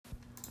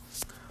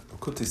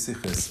Likutei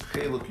sichos,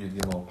 Chelek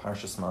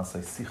Parshas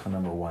Masei, Sicha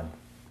number 1.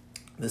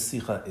 This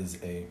Sicha is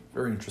a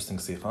very interesting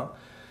Sicha,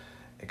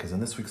 because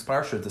in this week's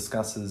Parsha it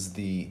discusses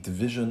the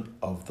division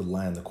of the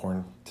land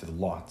according to the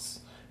lots.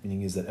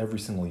 Meaning is that every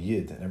single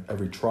Yid, and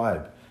every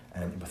tribe,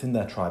 and within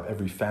that tribe,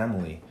 every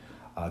family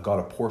got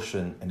a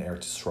portion in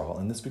Eretz Yisrael.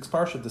 And this week's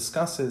Parsha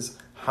discusses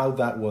how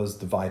that was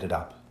divided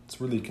up. It's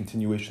really a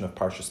continuation of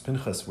Parshas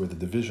Pinchas, where the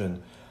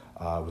division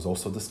was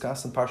also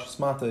discussed in Parshas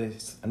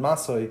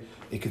Masei.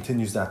 It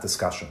continues that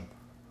discussion.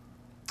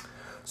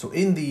 So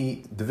in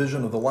the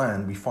division of the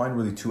land, we find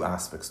really two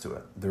aspects to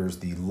it. There's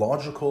the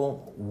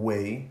logical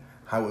way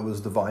how it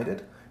was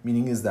divided,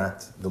 meaning is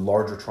that the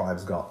larger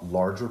tribes got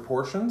larger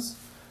portions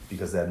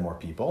because they had more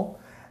people.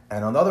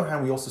 And on the other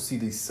hand, we also see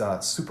this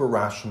super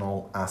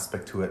rational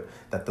aspect to it,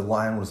 that the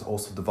land was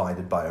also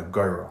divided by a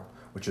goyrel,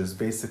 which is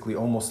basically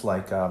almost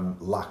like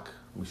lak,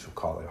 we should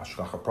call it,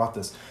 hashgacha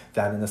pratis,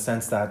 that in the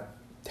sense that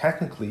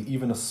technically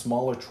even a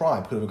smaller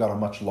tribe could have got a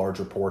much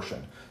larger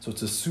portion. So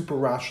it's a super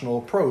rational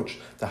approach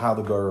to how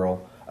the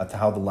to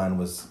how the land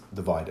was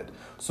divided.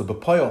 So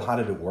b'poyel, how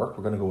did it work?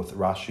 We're going to go with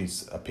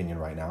Rashi's opinion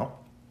right now.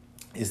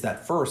 Is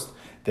that first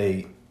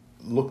they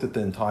looked at the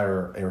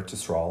entire Eretz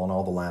Yisrael and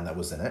all the land that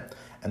was in it,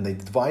 and they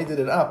divided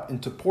it up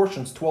into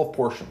portions, 12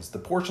 portions. The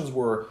portions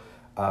were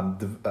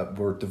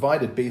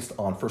divided based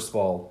on, first of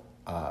all,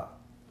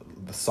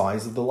 the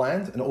size of the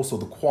land and also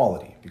the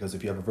quality. Because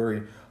if you have a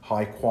very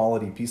high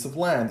quality piece of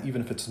land, even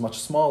if it's much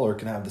smaller, it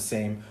can have the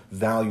same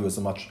value as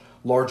a much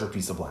larger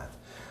piece of land.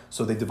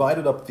 So they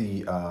divided up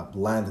the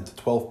land into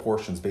 12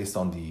 portions based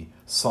on the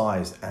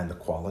size and the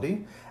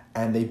quality,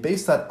 and they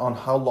based that on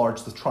how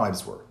large the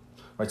tribes were.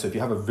 Right? So if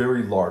you have a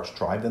very large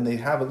tribe, then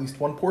they'd have at least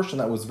one portion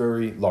that was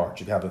very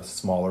large. If you have a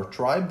smaller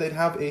tribe, they'd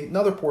have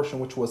another portion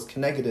which was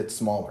connected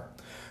smaller.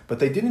 But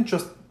they didn't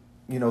just,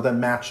 then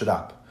match it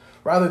up.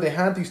 Rather, they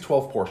had these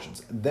 12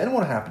 portions. Then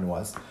what happened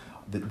was,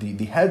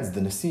 the heads,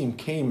 the Nesim,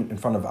 came in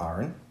front of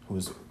Aaron, who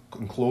was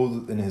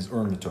enclosed in his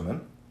Urim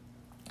Tumim.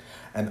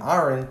 And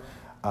Aaron,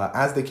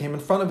 as they came in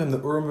front of him, the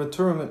Urim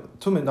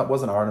Tumim, that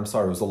wasn't Aaron, it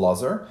was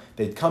Elazar.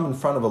 They'd come in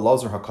front of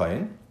Elazar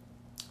HaKohen,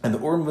 and the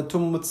Urim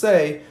Tumim would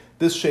say,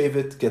 this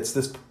Shevet gets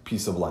this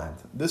piece of land.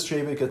 This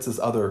Shevet gets this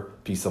other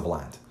piece of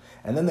land.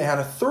 And then they had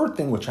a third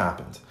thing which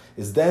happened,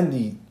 is then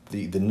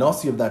the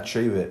Nasi of that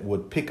Shevet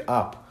would pick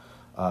up,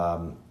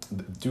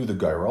 do the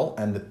Gairel,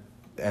 and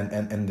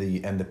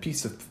the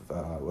piece of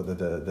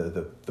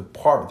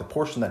the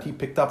portion that he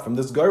picked up from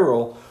this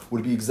Gairel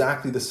would be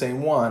exactly the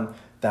same one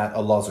that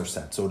Elazar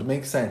said. So it would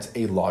make sense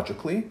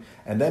logically,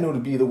 and then it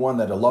would be the one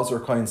that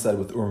Elazar Kohen said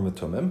with Urim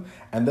Tumim,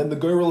 and then the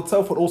Gairel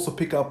itself would also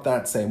pick up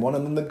that same one,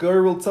 and then the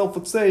Gairel itself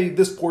would say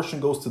this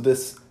portion goes to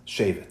this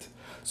Shevet.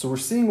 So we're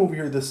seeing over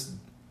here this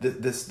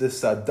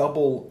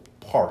double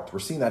part. We're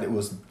seeing that it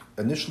was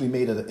initially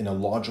made in a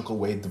logical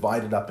way,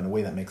 divided up in a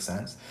way that makes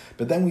sense.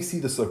 But then we see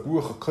this like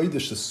Ruach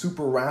HaKodesh, this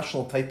super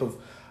rational type of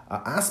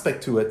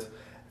aspect to it,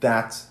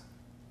 that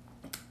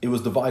it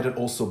was divided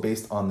also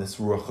based on this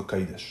Ruach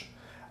HaKodesh.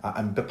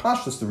 And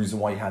B'Pashtus, the reason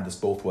why you had this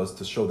both was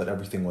to show that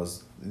everything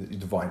was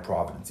divine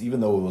providence.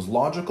 Even though it was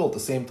logical, at the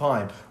same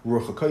time,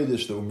 Ruach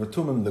HaKodesh, the Urim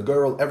Tumim, the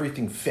Girl,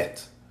 everything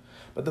fit.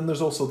 But then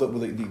there's also the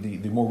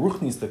more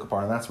ruchnistic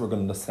part, and that's what we're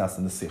going to discuss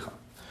in the Sicha.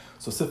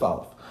 So Sif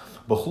Aleph.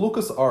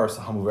 B'chlukas ars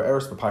hamuver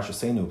eres b'Parshas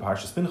Seinu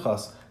Parshas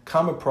Pinchas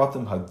kama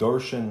pratim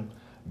hadorshin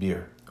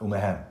bir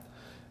umehem.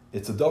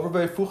 It's a davar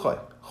ve'efuchai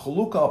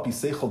chluka al pi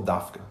seichel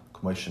dafka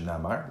k'moishin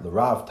namar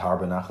l'rav tar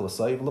benach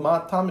l'sayv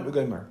l'mat tamid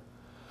u'geimer.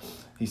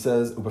 He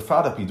says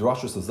ubefrada pi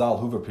drashus azal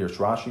huver pirsh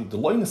Rashi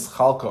deloinis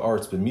chalka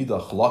arts b'mida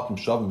chlakim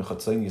shavim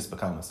mechatzenius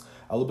b'kamas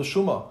al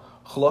b'shuma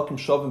chlakim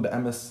shavim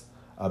be'emes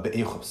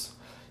be'echos.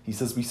 He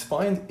says we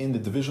find in the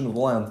division of the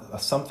land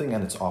something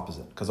and its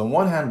opposite. Because on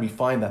one hand, we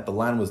find that the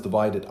land was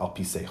divided al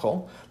pi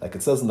seichel. Like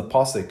it says in the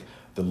Pasuk,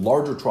 the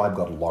larger tribe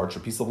got a larger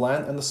piece of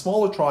land, and the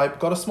smaller tribe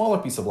got a smaller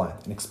piece of land.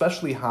 And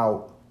especially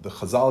how the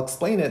Chazal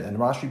explain it, and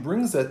Rashi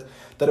brings it,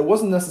 that it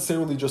wasn't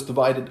necessarily just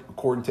divided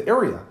according to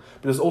area,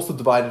 but it was also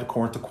divided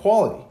according to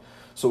quality.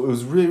 So it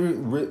was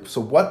really so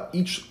what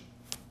each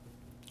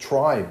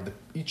tribe,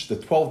 the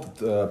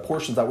 12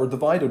 portions that were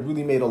divided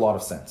really made a lot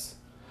of sense.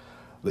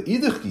 The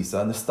idich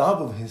gisa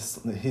nestav his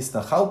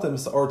nachaltem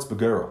arts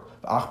begero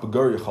ach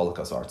begero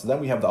chalakas arts. Then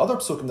we have the other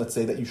psukim that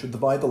say that you should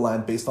divide the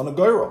land based on a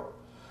gero.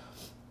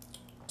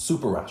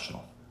 Super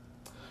rational.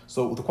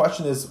 So the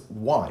question is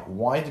why?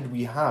 Why did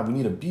we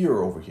need a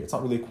beer over here? It's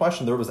not really a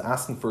question. There was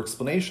asking for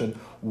explanation.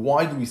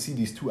 Why do we see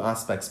these two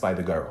aspects by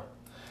the gero?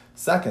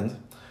 Second,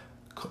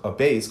 a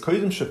base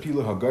koidim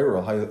shapilu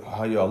hagero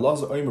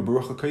hayalaz oimer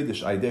baruch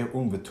hakodesh aideh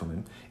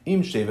v'tumim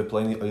im sheva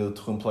pleni oil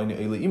tchum pleni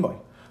oil imoy.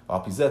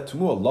 The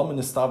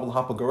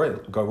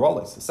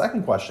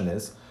second question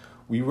is,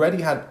 we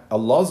already had a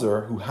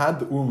Elazar who had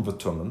the Urim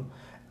V'Tumim,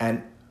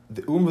 and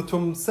the Urim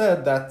V'Tumim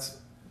said that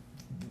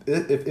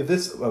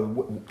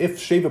if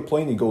Sheva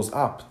Pleni goes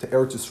up to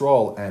Eretz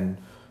Yisrael and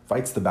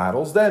fights the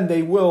battles, then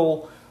they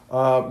will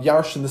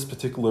yarsh in this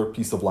particular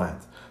piece of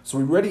land. So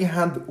we already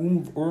had the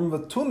Urim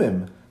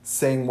V'Tumim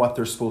saying what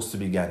they're supposed to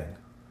be getting.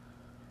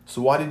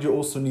 So why did you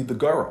also need the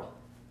Garal?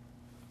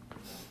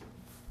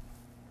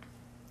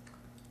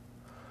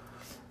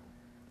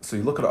 So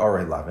you look at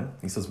Ara 11.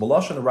 He says,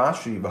 "Malashon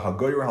Rashi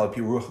v'hagoyer halapi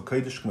ruach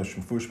hakodesh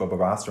k'mish mfush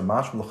b'bavasar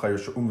mashma l'chayir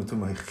she'um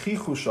v'tum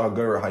h'ichichu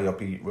she'hagoyer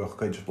hayapi ruach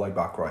hakodesh b'lay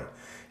bakrai."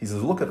 He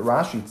says, look at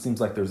Rashi. It seems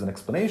like there's an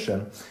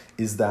explanation.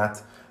 Is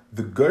that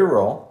the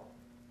goyrel?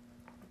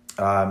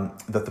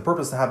 That the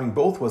purpose of having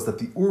both was that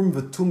the Urim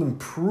v'Tumim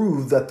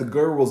proved that the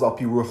goyrel was al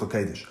pi ruach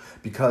hakodesh,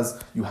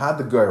 because you had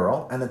the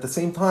goyrel, and at the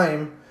same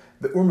time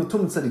the Urim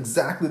v'Tumim said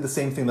exactly the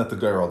same thing that the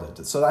goyrel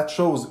did. So that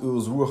shows it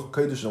was ruach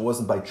hakodesh and it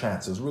wasn't by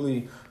chance. It was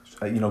really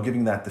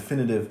giving that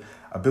definitive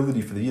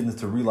ability for the Yidden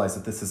to realize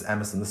that this is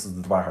emes and this is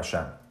the Dvar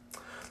Hashem.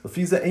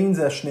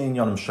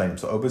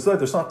 So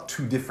there's not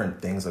two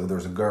different things, like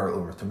there's a goyrel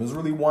over to him. There's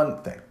really one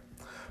thing.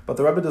 But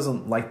the Rebbe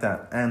doesn't like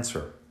that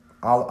answer.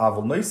 He says,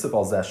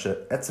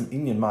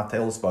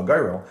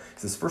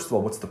 first of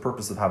all, what's the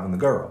purpose of having the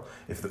goyrel?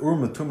 If the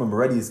Urim Tumim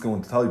already is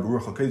going to tell you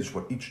Baruch HaKodesh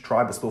what each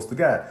tribe is supposed to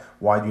get,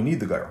 why do you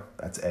need the goyrel?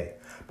 That's A.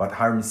 But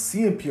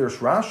Harmisiim Pirush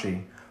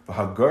Rashi,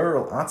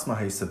 v'hagoyrel atzma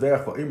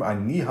heisaveach v'im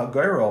ani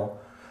hagoyrel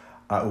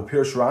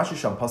u'pirush Rashi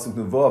sham pasuk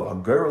nevov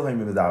hagoyrel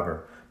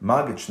heimidaber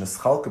magich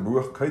neschalke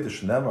Baruch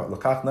HaKodesh nemar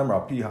lakach nemar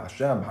api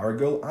Hashem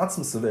haragol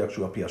atzma seveach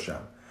shu api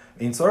Hashem.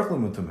 Ein tzarich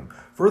l'mutumim.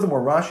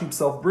 Furthermore, Rashi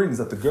himself brings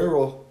that the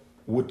goyrel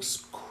would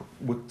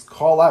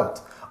call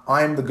out,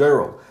 "I am the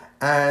goyrel,"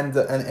 and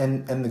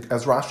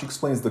as Rashi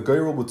explains, the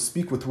goyrel would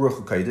speak with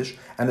Ruach HaKodesh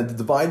and it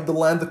divided the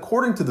land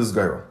according to this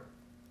goyrel.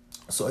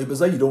 So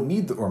you don't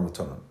need the Urim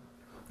Tumim.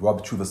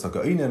 Rabbi Tshuvas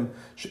HaGa'inim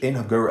she'en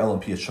hagoyrel elam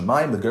pi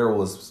Hashemayim. The goyrel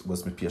was pi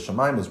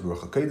Hashemayim, was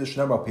Ruach HaKodesh.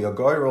 Nemar pi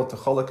hagoyrel to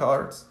Chelek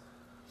haaretz.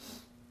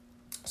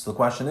 So the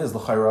question is,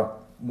 l'chayra,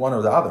 one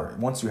or the other.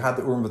 Once you had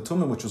the Urim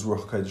Tumim, which was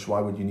Ruach HaKodesh,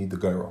 why would you need the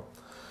goyrel?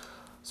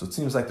 So it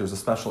seems like there's a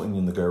special inyan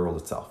in the goyrel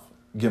itself.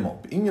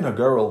 Gimel. Inyan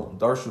hagoyrel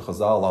darshu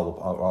chazal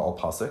al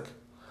pasik.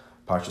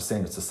 Parshas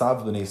saying it's a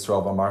sav b'nei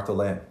Yisrael v'amarta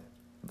lehem.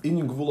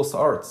 Inyan gvulas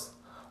haaretz.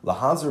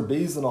 Lahazer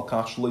beizin al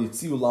kach shlo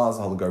yitziu laz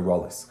al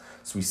goyrolis.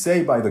 So we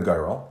say by the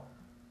goyrel,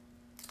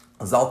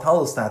 Zal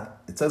tells us that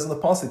it says in the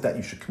pasuk that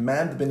you should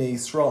command Bnei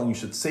Yisrael and you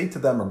should say to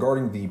them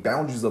regarding the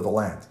boundaries of the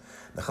land.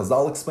 The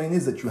Chazal explain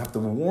is that you have to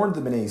warn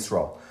the Bnei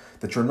Yisrael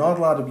that you're not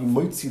allowed to be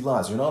moitzi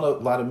laz. You're not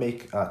allowed to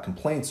make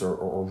complaints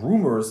or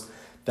rumors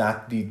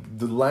that the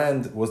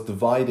land was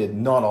divided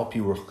not al pi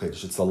ruach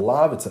hakodesh. It's a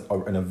lav, it's an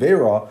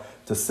avera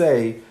to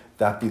say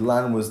that the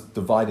land was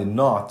divided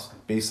not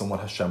based on what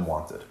Hashem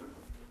wanted.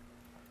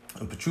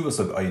 In Petshuvas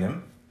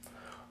HaGa'inim,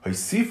 that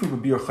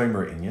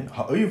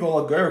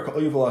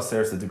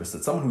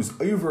someone who's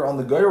over on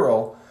the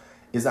goyrel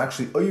is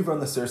actually over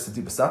on the ser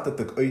sedibus. That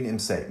the Ga'inim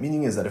say.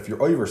 Meaning is that if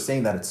you're over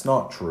saying that it's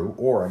not true,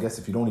 or I guess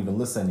if you don't even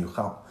listen, you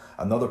have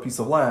another piece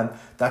of land,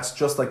 that's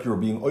just like you're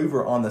being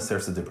over on the ser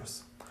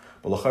sedibus.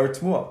 But l'chayr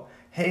tmua,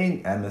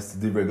 hein emes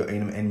divrei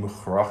Ga'inim en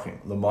muchrachim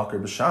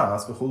l'makar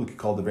b'shas v'chulu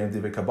called the vein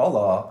divrei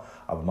Kabbalah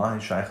ab'mahi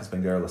shaychas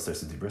ben goyrel ser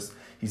sedibus.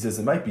 He says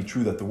it might be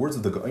true that the words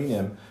of the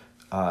Ga'inim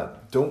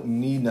don't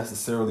need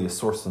necessarily a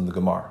source in the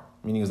Gemara.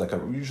 Meaning is like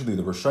usually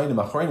the Rishonim,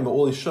 Achrayim, but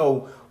all they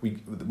show,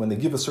 when they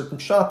give a certain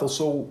shot, they'll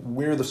show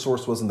where the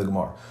source was in the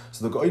Gemara.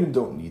 So the Ga'inim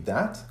don't need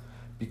that,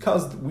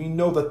 because we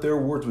know that their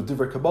words were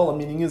Divrei Kabbalah,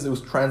 meaning is it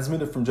was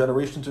transmitted from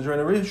generation to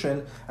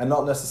generation, and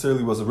not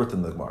necessarily was written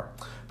in the Gemara.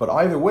 But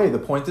either way, the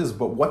point is,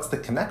 but what's the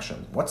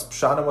connection? What's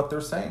pshat in what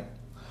they're saying?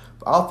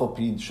 Even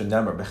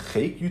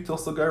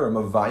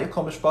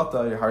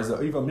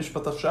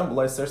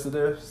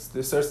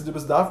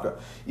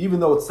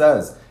though it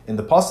says in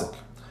the pasuk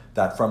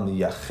that from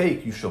the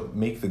chayk you shall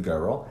make the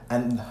goyrel,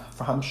 and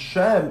from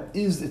Hashem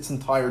is its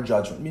entire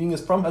judgment. Meaning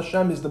is from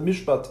Hashem is the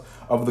mishpat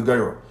of the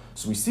goyrel.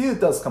 So we see it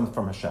does come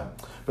from Hashem.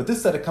 But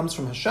this that it comes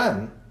from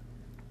Hashem,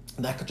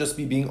 that could just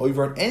be being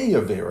over on any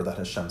avera that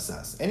Hashem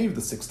says, any of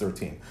the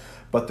 613.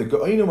 But the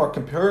Ga'inim are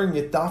comparing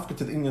it dafka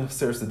to the inyan of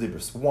Seres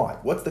Hadibris. Why?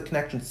 What's the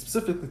connection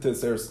specifically to the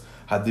Seres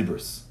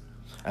Hadibris?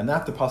 And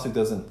that the pasuk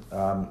doesn't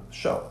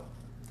show.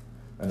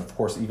 And of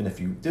course, even if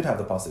you did have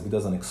the pasuk, it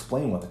doesn't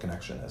explain what the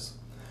connection is.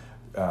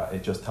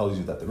 It just tells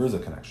you that there is a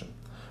connection.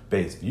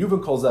 So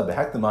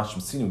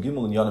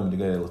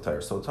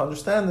to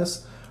understand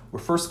this, we're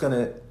first going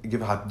to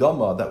give a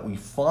hakdama that we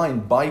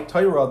find by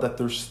Torah that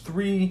there's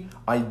 3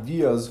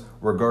 ideas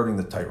regarding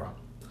the Torah.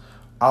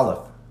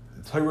 Aleph,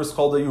 the Torah is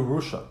called a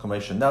Yerusha.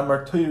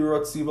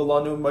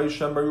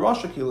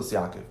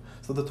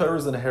 So the Torah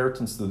is an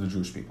inheritance to the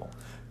Jewish people.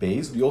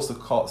 Beis, we also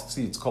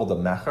see it's called a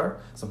mecher,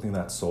 something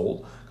that's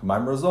sold.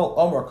 Hashem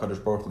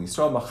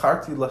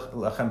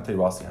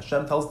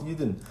tells the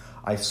Yidden,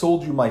 I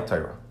sold you my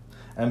Torah.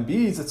 And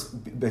Beis, it's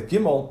the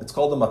Gimel, it's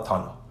called a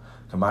matana.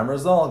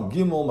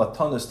 Gimel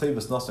matanas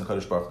tevis nasan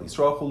kadosh baruch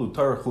Yisrael chulu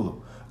Torah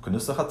chulu.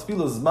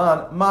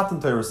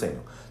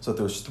 So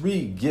there's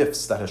 3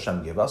 gifts that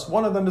Hashem gave us.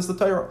 One of them is the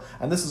Torah,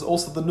 and this is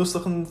also the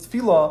nusach and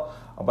tefillah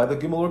by the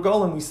Gimel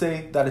Regalim. We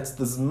say that it's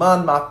the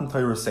zman matan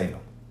Torah seinu.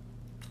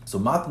 So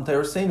matan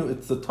Torah seinu,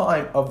 it's the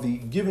time of the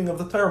giving of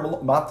the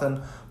Torah,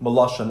 matan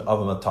malashon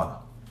of a matana.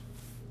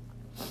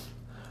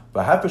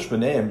 So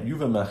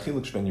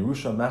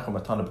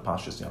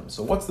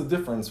what's the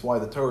difference why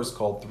the Torah is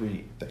called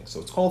 3 things? So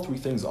it's called 3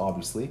 things,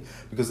 obviously,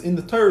 because in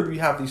the Torah we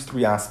have these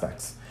 3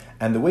 aspects.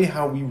 And the way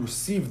how we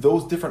receive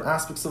those different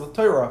aspects of the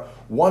Torah,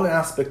 one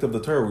aspect of the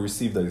Torah we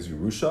receive as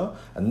Yerusha,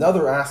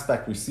 another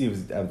aspect we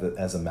receive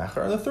as a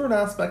Mecher, and the third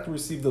aspect we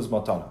receive as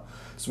Matana.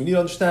 So we need to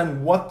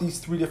understand what these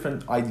three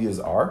different ideas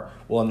are.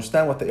 We'll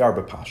understand what they are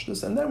by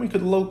Pashtus, and then we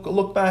could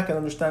look back and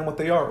understand what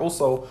they are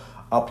also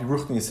al pi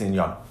ruchnius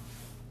inyan.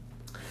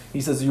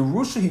 He says,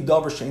 Yerusha hi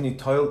davar she'eni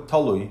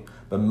talui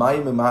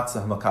b'mayim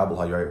ematzah makabel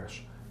hayoresh.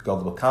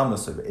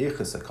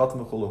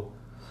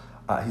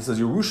 He says,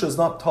 Yerusha is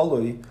not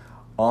talui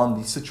on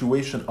the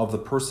situation of the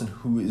person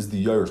who is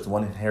the Yerush, the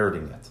one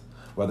inheriting it.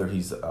 Whether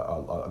he's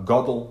a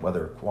gadol,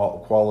 whether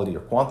quality or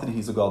quantity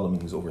he's a gadol,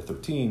 meaning he's over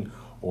 13,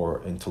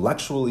 or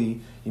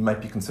intellectually he might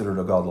be considered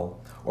a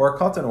gadol, or a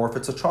katan, or if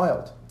it's a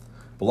child.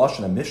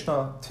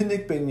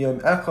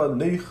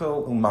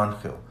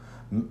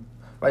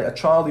 Right, a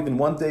child even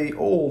 1 day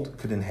old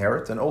could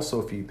inherit, and also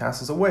if he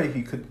passes away,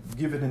 he could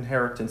give an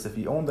inheritance if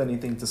he owned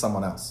anything to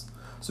someone else.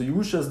 So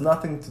Yerusha has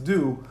nothing to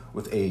do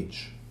with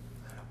age.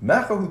 You need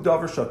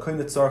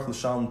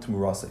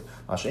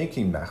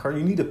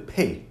to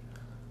pay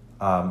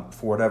for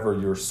whatever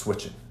you're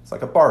switching. It's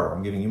like a barter.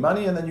 I'm giving you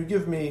money, and then you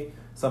give me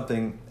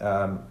something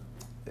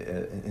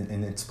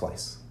in its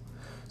place.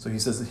 So he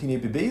says, he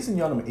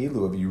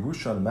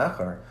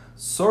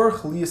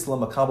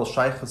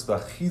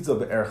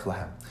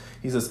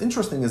says,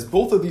 interesting is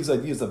both of these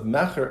ideas of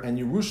Mecher and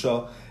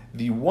Yerusha,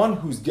 the one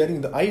who's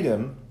getting the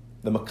item,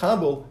 the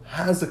Makabel,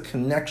 has a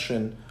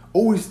connection,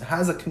 always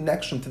has a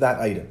connection to that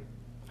item.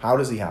 How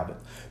does he have it?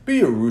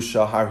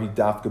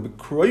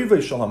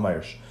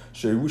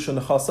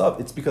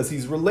 It's because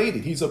he's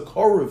related. He's a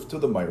korev to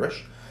the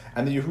Mayrish,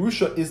 and the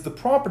Yerusha is the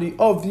property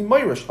of the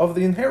Mayrish, of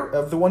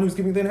the one who's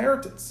giving the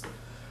inheritance.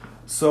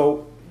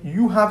 So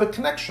you have a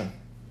connection.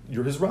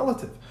 You're his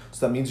relative.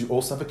 So that means you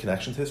also have a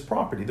connection to his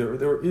property.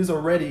 There is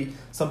already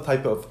some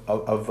type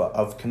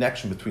of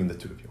connection between the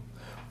two of you.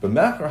 By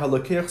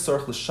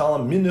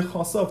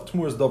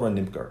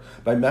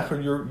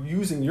Mecher, you're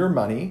using your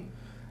money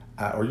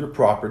or your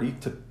property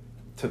to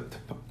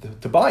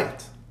buy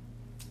it.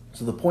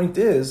 So the point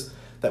is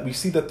that we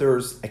see that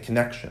there's a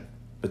connection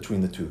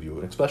between the two of you,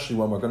 and especially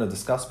when we're going to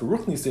discuss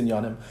Beruchnis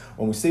Inyanim,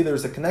 when we say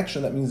there's a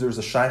connection, that means there's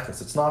a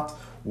shaychus. It's not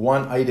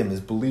one item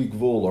is belig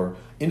vul or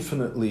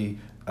infinitely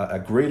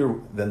greater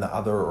than the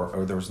other,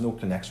 or there's no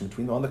connection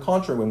between them. On the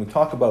contrary, when we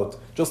talk about,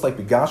 just like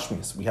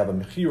Begashmis, we have a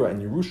Mechira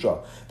and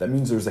Yerusha, that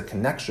means there's a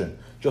connection,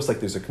 just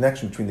like there's a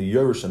connection between the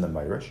Yerush and the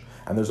Mayrish,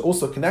 and there's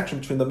also a connection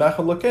between the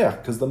Mecher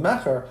Lakeach, because the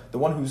Mecher, the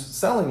one who's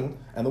selling,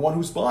 and the one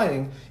who's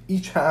buying,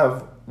 each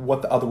have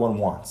what the other one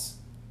wants.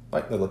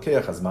 Right? The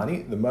Lakeach has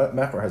money, the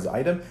Mecher has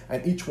item,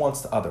 and each wants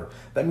the other.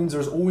 That means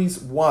there's always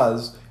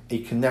was a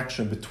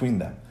connection between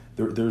them.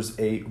 There's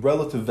a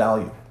relative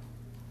value.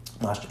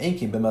 It's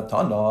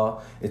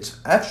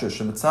after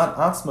shemitzad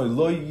atzmai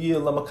lo yeh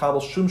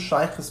lamakabel shum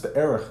shaychus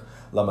be'erech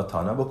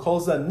lamatana, but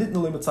calls that nitnu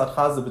lemitzad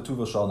chazda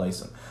betuva shal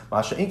naisim.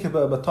 Masha enke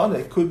be'matana,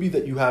 it could be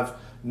that you have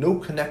no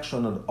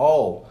connection at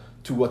all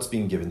to what's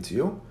being given to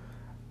you,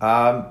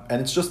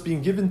 and it's just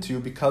being given to you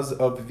because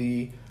of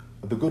the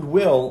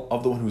goodwill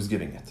of the one who's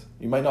giving it.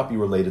 You might not be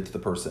related to the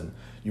person.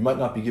 You might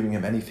not be giving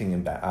him anything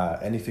in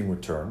anything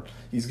return.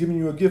 He's giving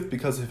you a gift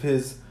because of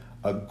his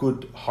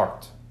good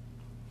heart.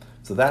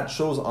 So that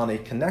shows on a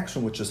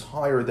connection which is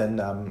higher than,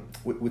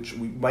 which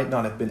we might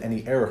not have been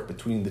any error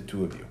between the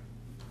two of you.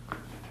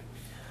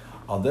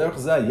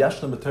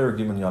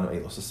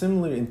 So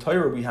similarly, in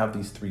Torah we have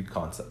these three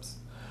concepts.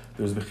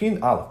 There's Bechin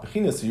Aleph.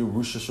 Bechin is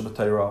Yerusha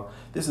Shabbatayra.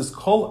 This is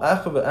Kol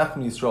Echa ve'Echa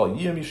Yisrael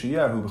Yiyam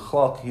Yishayahu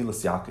B'chlal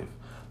Kehilas Yaakov.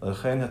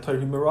 L'chein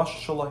HaTorah Mirash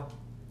Shalai.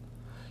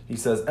 He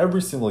says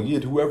every single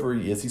Yid, whoever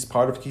he is, he's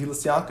part of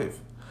Kehilas Yaakov.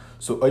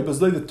 So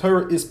the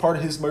Torah is part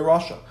of his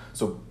Mirasha.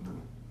 So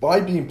by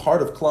being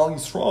part of Klal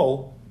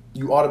Yisrael,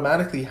 you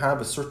automatically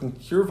have a certain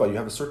kirva, you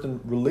have a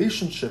certain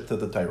relationship to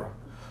the Torah.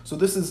 So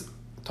this is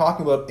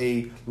talking about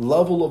a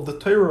level of the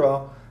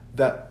Torah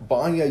that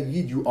by a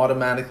Yid you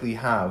automatically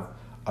have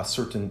a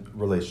certain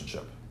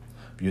relationship.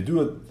 You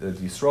do it, the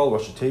Yisrael,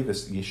 Rosh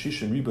Tevis,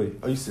 Yeshish and Riba,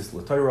 Isis,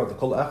 L'Torah, the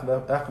Kol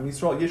Echem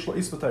Yisrael, Yesh Lo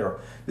Is B'Torah.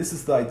 This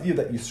is the idea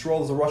that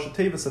Yisrael is a Rosh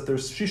Tevis, that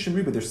there's Shish and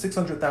Riba, there's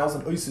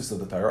 600,000 Isis of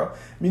the Torah,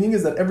 meaning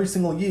is that every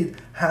single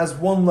Yid has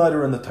one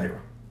letter in the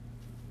Torah.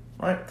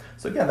 Right?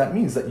 So again, that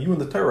means that you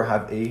and the Torah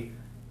have a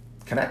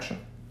connection.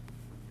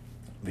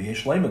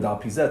 V'yesh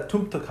leimad pizet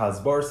tumtak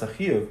hazbar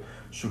sachiv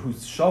shehu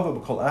shava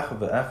b'kol echad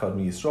ve'echad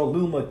miYisrael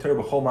lilmad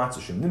Torah b'chol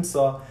matzah shem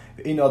nimsa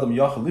ve'ein adam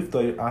yachal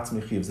liftay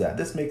atzmei chiv zeh.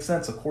 This makes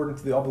sense according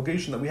to the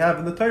obligation that we have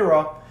in the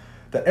Torah,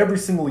 that every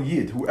single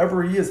Yid,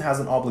 whoever he is, has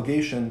an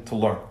obligation to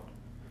learn.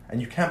 And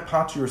you can't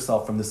patch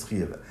yourself from this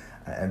chiv.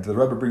 And the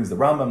Rebbe brings the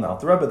Rambam, the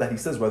Alter Rebbe, that he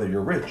says whether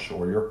you're rich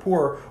or you're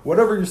poor,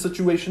 whatever your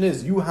situation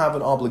is, you have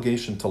an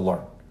obligation to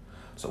learn.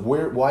 So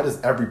why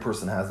does every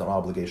person has an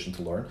obligation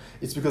to learn?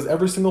 It's because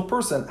every single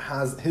person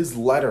has his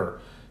letter,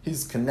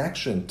 his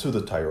connection to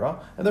the Torah,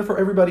 and therefore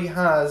everybody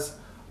has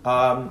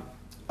an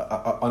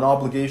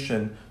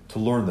obligation to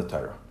learn the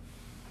Torah.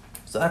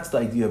 So that's the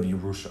idea of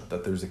Yerusha,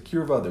 that there's a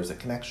kirva, there's a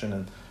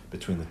connection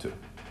between the two.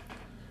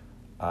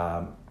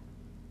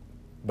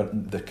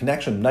 but the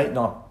connection might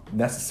not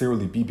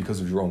necessarily be because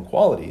of your own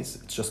qualities.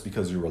 It's just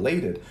because you're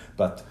related.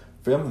 But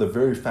from the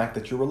very fact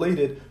that you're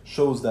related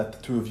shows that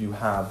the two of you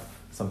have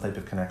some type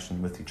of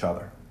connection with each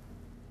other.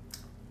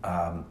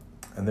 And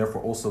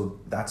therefore also,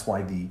 that's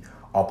why the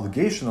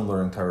obligation of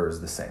learning Torah is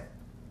the same.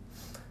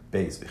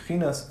 Beis,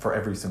 bechinas, for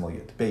every single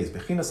yid. Beis,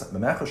 bechinas,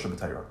 memecha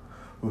shabbatayra,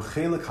 hu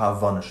chelik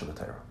ha'avana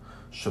shabbatayra.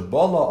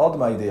 Shabala ad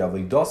ma'idei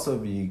avidasa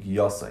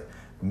v'yigiyasei.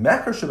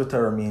 Mecher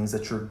shabbatayra means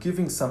that you're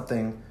giving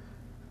something,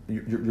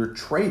 you're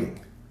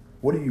trading.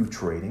 What are you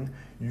trading?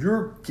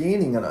 You're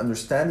gaining an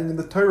understanding in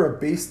the Torah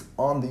based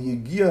on the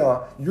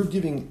yigiyah. You're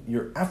giving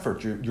your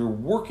effort, you're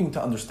working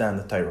to understand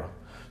the Torah.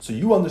 So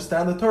you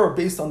understand the Torah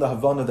based on the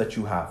Havana that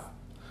you have.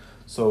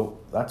 So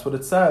that's what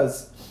it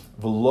says.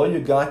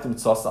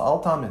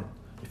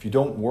 If you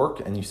don't work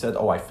and you said,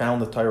 I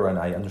found the Torah and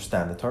I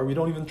understand the Torah, we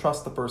don't even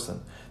trust the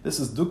person. This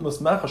is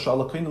dugmas mecha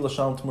shalakein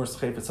l'sham t'mur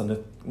schefetz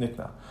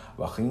nikna.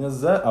 This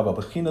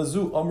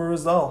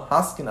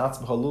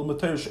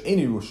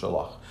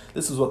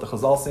is what the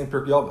Chazal say in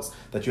Pirkei Avos,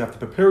 that you have to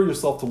prepare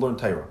yourself to learn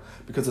Torah,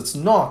 because it's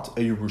not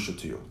a Yerusha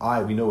to you.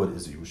 We know it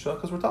is a Yerusha,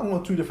 because we're talking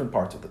about two different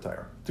parts of the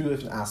Torah, two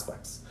different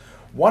aspects.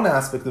 One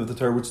aspect of the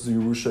Torah, which is the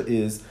Yerusha,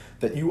 is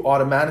that you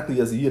automatically,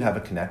 as a Yid, have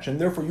a connection,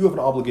 therefore you have an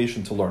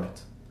obligation to learn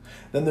it.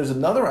 Then there's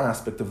another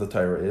aspect of the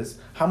Torah is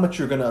how much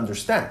you're going to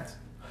understand.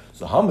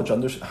 So how much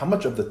of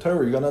the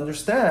Torah you're going to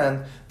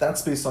understand,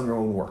 that's based on your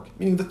own work.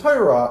 Meaning the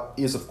Torah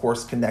is, of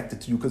course,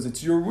 connected to you because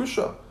it's your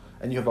Yerusha,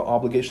 and you have an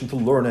obligation to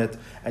learn it,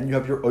 and you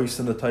have your ois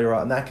in the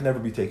Torah, and that can never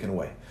be taken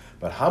away.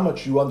 But how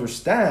much you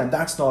understand,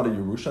 that's not a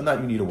Yerusha, and that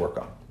you need to work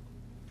on.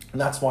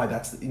 And that's why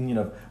that's the union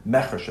of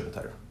Mecher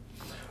Shabbatayra.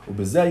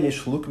 Ubezeh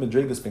yesh chaluk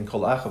medregas ben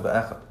kol echad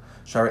ve'echad.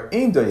 Shara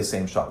ein day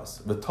same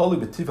Shabbos. V'toli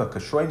b'tiva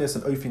kashroinus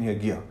and oifin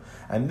yagiyah.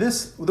 And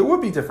this, there would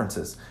be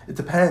differences. It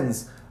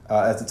depends,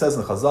 as it says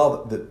in the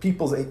Chazal, that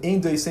people's ein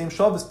day same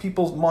Shabbos,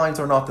 people's minds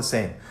are not the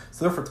same.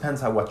 So therefore, it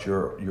depends how what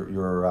your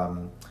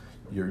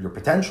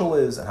potential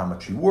is and how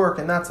much you work,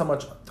 and that's how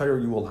much Torah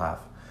you will have.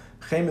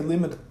 Chiva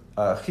limud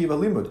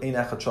ein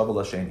echad shavel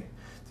l'sheni.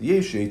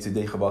 T'yesh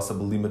yitzidei chavasa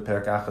b'limud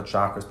perek echad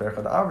shachris perek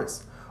ad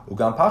aris.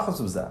 Ugam pachas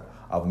v'zeh.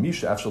 And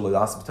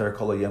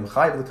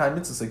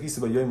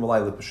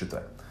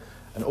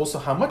also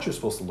how much you're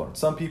supposed to learn.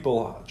 Some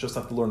people just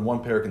have to learn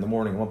one parak in the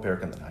morning, one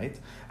parak in the night.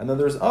 And then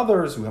there's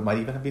others who might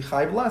even be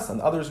chayv less, and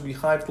others will be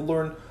chayv to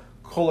learn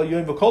kol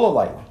hayom v'kol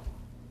halayla.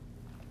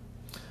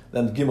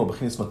 Then Gimel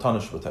b'chinis matana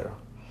sh'b'tera.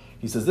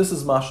 He says, this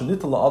is masha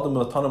nitla adam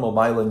matana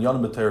al-mayla and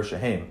yon b'tera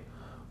shehem.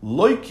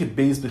 Loi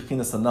kibeis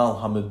b'chinis anal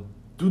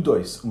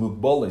hamedudois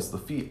umugbolis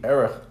l'fi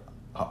erech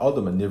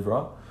ha'adam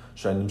and-nivra.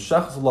 The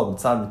level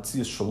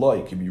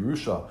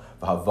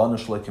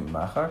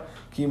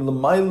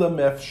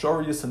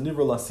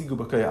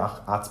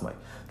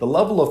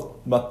of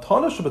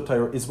matana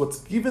shabbatayra is what's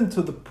given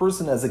to the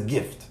person as a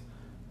gift.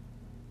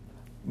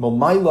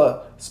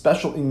 Momaila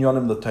special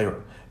inyanim the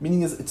Torah.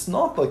 Meaning is it's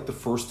not like the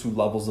first two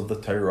levels of the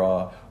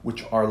Torah,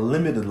 which are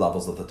limited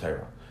levels of the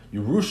Torah.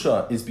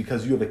 Yerusha is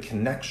because you have a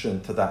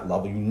connection to that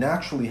level. You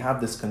naturally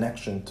have this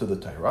connection to the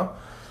Torah.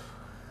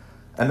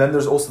 And then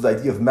there's also the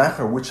idea of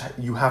mecher, which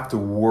you have to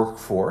work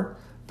for.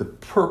 The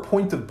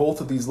point of both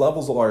of these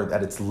levels are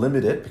that it's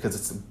limited, because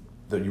it's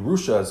the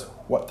Yerusha is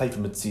what type of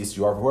mitzias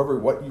you are. However,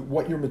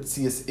 what your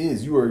mitzias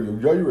is, you are your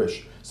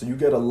Yoirish. So you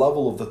get a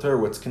level of the Torah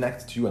which is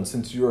connected to you, and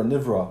since you're a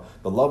Nivra,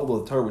 the level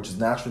of the Torah which is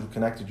naturally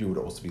connected to you would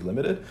also be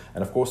limited.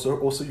 And of course,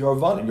 also your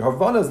Havana. Your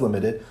Havana is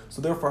limited,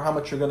 so therefore how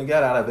much you're going to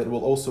get out of it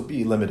will also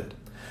be limited.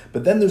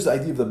 But then there's the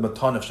idea of the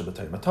Matanif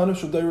Shabbatayr. Matanif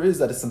Shabbatayr is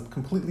that it's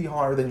completely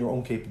higher than your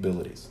own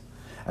capabilities.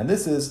 And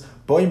this is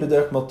Boim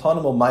B'derech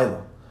Maltanim Al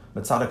Maila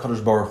Mitzad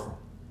HaKadosh Baruch Hu.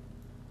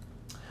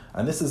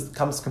 And this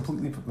comes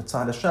completely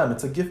Mitzad Hashem.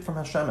 It's a gift from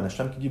Hashem, and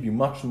Hashem can give you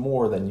much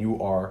more than you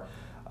are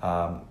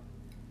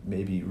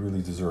maybe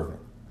really deserving.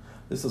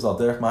 This is Al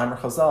Derech Ma'amer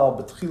Chazal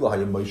B'tchila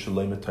Hayim Moshe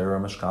Leim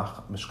Torah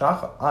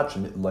Mishkacha Ad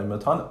Shemit Leim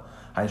Matana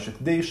Hayin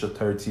Shekdeisha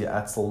Torah Tia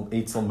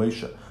Eitzel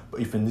Moshe.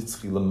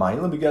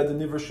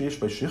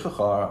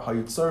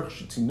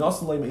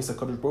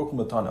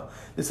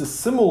 This is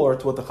similar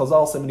to what the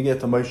Chazal said when he got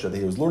to Moshe, that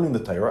he was learning the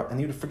Torah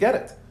and he would forget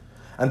it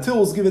until it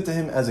was given to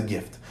him as a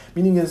gift.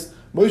 Meaning is,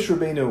 Moshe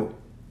Rabbeinu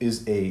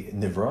is a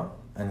Nivra,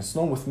 and it's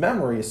known with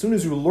memory. As soon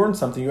as you learn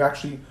something, you're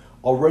actually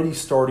already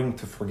starting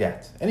to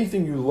forget.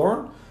 Anything you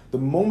learn, the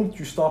moment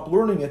you stop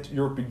learning it,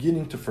 you're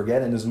beginning to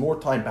forget, and as more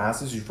time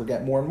passes, you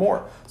forget more and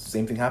more. The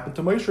same thing happened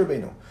to Moshe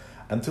Rabbeinu.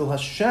 Until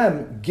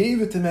Hashem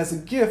gave it to him as a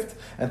gift,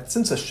 and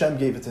since Hashem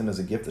gave it to him as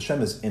a gift,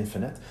 Hashem is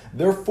infinite.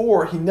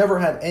 Therefore, he never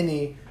had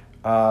any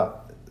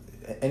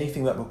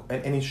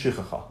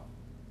shichacha,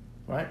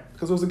 right?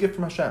 Because it was a gift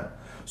from Hashem.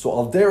 So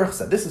Al Derech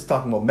said, this is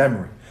talking about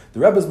memory. The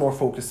Rebbe is more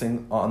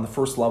focusing on the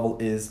first level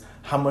is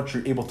how much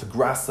you're able to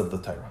grasp of the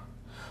Torah.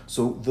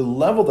 So the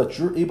level that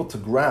you're able to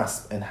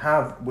grasp and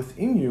have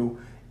within you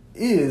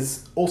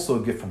is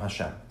also a gift from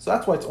Hashem. So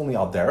that's why it's only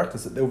Al Derech,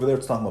 because over there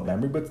it's talking about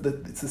memory, but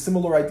it's a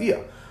similar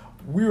idea.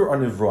 We are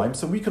Nivraim,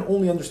 so we can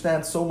only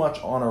understand so much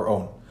on our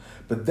own.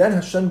 But then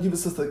Hashem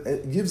gives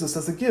us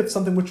as a gift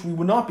something which we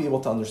would not be able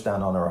to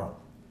understand on our own.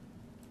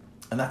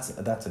 And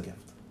that's a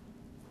gift.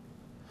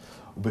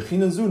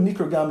 Ubechina zu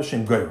nikar gam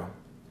b'shem geira.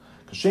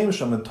 Kashem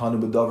Hashem nitanu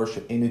b'davar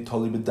she'eni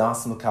toli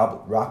b'dasa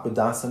makabel rak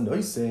b'dasa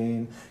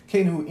noisein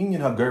kein hu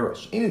inyan ha'geira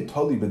she'eni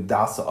toli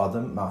b'dasa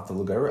adam mata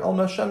l'geira el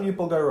Hashem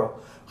yipol geira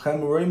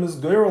chem ureimus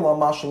geira la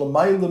mashal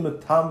l'mayla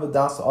mitam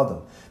v'dasa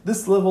adam.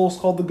 This level is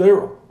called the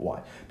geira.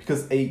 Why?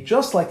 Because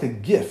just like a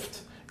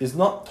gift is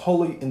not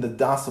totally in the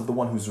das of the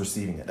one who's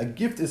receiving it. A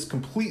gift is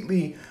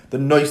completely the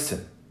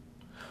noisin.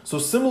 So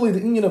similarly,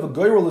 the inyan of a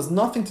geirel is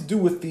nothing to do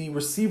with the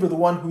receiver, the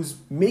one who's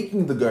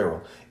making the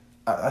geirel.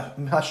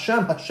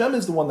 Hashem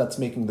is the one that's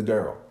making the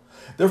geirel.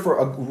 Therefore,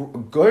 a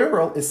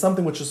geirel is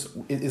something which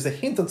is a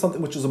hint on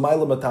something which is a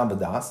ma'ila matam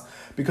v'das,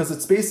 because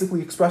it's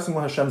basically expressing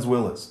what Hashem's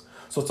will is.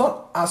 So it's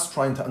not us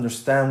trying to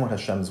understand what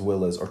Hashem's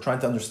will is or trying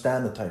to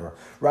understand the Torah.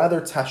 Rather,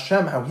 it's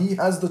Hashem, how He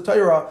has the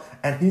Torah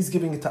and He's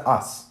giving it to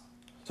us.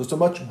 So it's a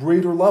much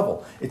greater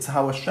level. It's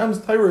how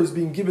Hashem's Torah is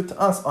being given to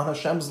us on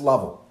Hashem's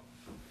level.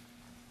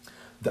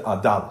 The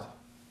Adad.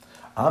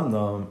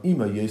 Amnam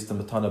ima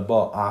yestem matana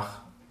ba ach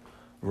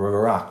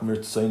rarak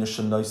mirtzayin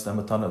shenois na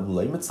matana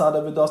lei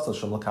mitzada v'dasal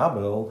shem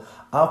lakabel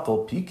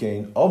afal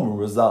pikein omer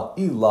razal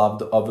ilav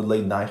de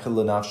avilei neichel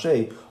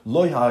lenafshei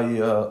loy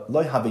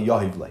have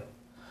yahiv lei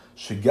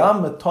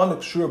shegam matana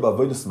kshur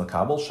ba'avodas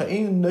makabel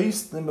she'ein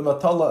neistim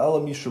b'matala ela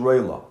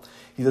misharela.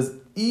 He says,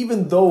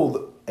 even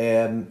though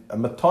a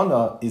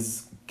matana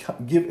is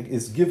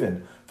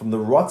given from the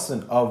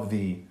ratzon of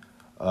the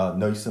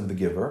noisim, the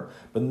giver,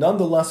 but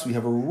nonetheless we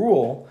have a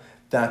rule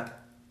that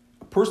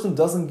a person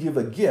doesn't give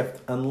a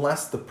gift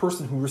unless the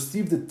person who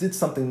received it did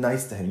something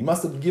nice to him. You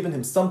must have given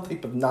him some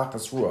type of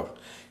nachas ruach.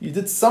 You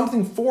did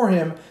something for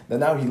him that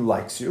now he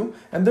likes you,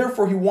 and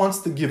therefore he wants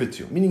to give it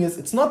to you. Meaning is,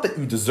 it's not that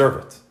you deserve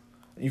it.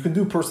 You can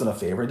do a person a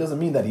favor. It doesn't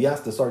mean that he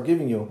has to start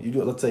giving you.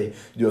 Let's say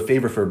you do a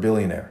favor for a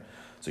billionaire.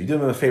 So you did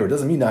him a favor. It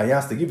doesn't mean now he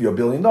has to give you $1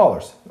 billion.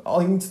 All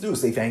he needs to do is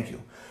say thank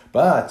you.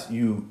 But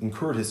you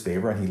incurred his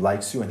favor and he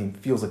likes you and he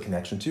feels a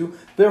connection to you.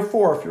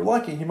 Therefore, if you're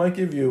lucky, he might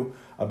give you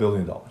 $1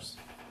 billion.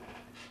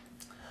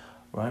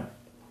 Right?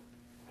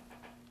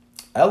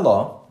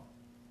 Ella,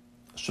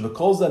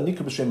 shebekol zeh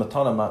nikra b'shem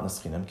matana mat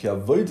neschinem, ki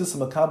avodas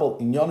makabel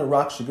inyan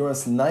rak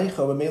shiguras neicha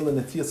v'meila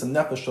netias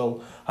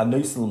nefeshel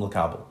hanoisin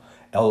l'makabel.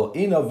 El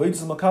ina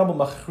avodas makabel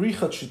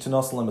machrichat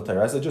shitinas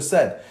l'matayr. As I just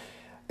said,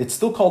 it's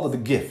still called the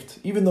gift,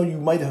 even though you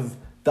might have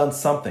done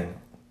something.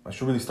 I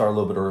should really start a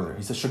little bit earlier.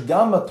 He says,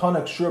 "Shagam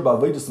matanak shur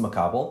ba'avodas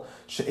makabel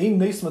she'ein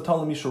neis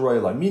matan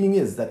l'misharoyla." Meaning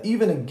is that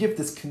even a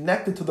gift is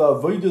connected to the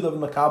avodah of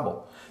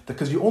makabel,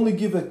 because you only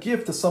give a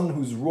gift to someone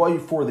who's roy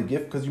for the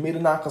gift because you made a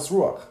nachas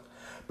ruach.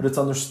 But it's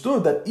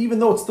understood that even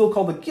though it's still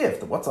called a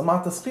gift, what's a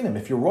matas chinim?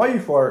 If you're roy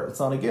for it, it's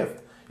not a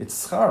gift. It's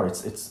schar.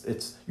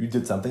 It's you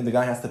did something. The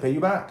guy has to pay you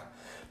back.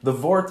 The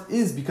vort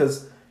is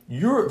because the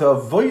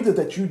avodah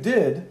that you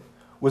did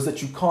was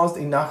that you caused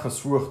a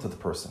nachas ruach to the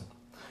person.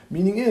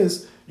 Meaning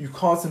is, you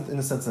caused him, in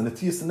a sense, a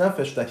netiyas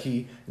nefesh that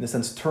he, in a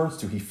sense, turns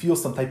to. He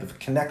feels some type of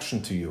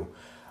connection to you.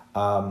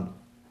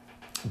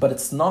 But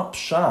it's not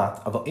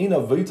pshat.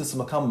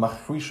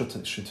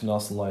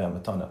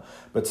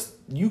 But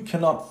you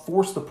cannot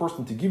force the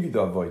person to give you the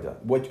avodah,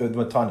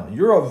 matana.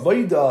 Your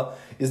avodah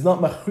is not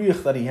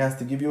machriach that he has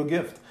to give you a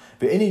gift.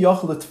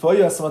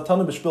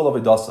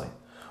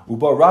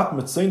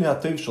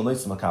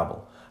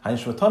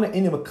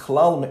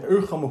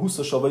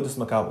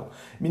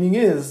 Meaning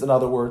is, in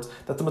other words,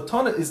 that the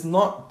matana is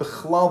not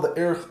bechlal the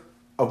erch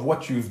of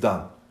what you've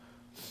done.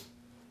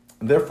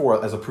 And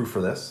therefore, as a proof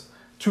for this,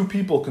 two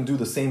people can do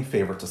the same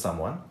favor to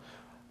someone.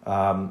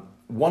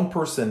 One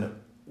person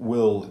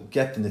will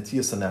get the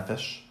netiyas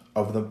nefesh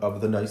of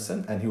the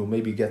noisin, and he will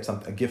maybe get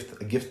a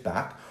gift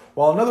back,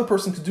 while another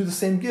person could do the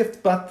same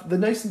gift, but the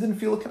noisin didn't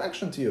feel a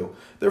connection to you.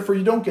 Therefore,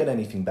 you don't get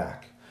anything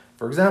back.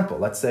 For example,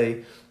 let's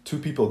say two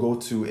people go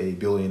to a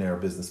billionaire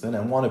businessman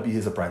and want to be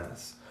his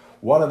apprentice.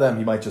 One of them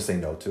he might just say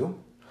no to.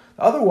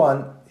 The other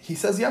one he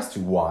says yes to.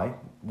 Why?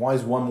 Why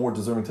is one more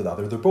deserving to the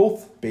other? They're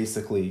both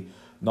basically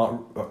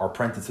not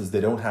apprentices.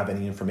 They don't have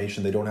any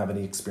information. They don't have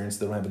any experience.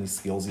 They don't have any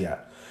skills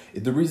yet.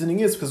 The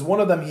reasoning is because one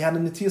of them he had a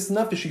netiyas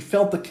nefesh. He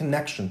felt the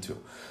connection to.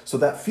 So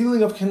that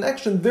feeling of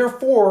connection,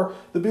 therefore,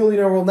 the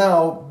billionaire will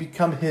now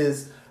become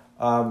his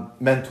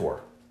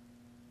mentor.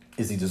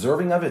 Is he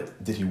deserving of it?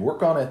 Did he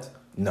work on it?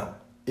 No,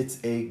 it's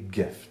a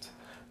gift.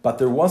 But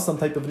there was some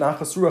type of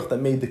nachas ruach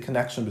that made the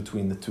connection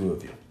between the two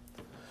of you.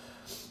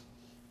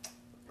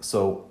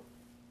 So,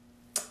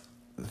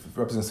 the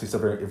Rebbe is going to say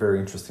something very, very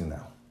interesting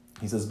now.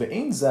 He says,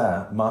 "Be'ein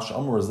zeh mash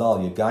amar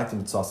razal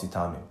yagaytim mitzasi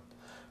tamim.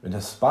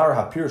 V'nespar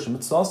hapirish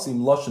mitzasim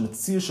loshen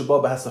mitzir sheba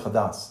b'hesach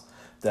hadas.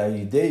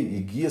 Da'yidei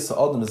yigiyas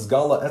ha'adam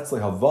izgala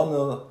etzle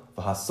havana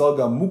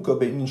v'hasaga muka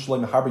be'in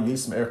shloim harba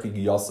yism erchi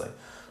giyasei."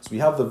 So we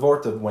have the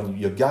vort of when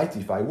you gaiti,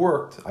 if I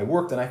worked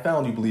and I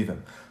found you believe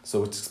him.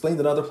 So it's explained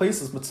in other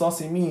places.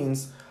 Mitzasi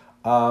means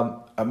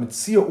a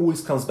mitzia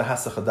always comes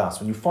behasach hadas.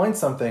 When you find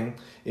something,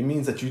 it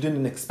means that you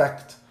didn't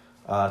expect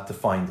to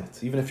find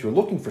it, even if you're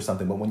looking for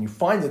something. But when you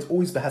find it, it's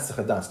always behesach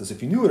hadas, because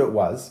if you knew what it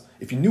was,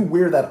 if you knew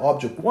where that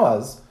object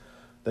was,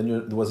 then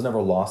there was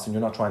never lost, and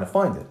you're not trying to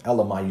find it.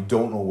 Elamai, you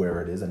don't know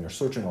where it is, and you're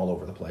searching all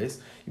over the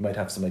place. You might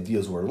have some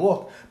ideas where to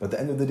look, but at the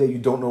end of the day, you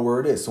don't know where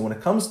it is. So when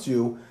it comes to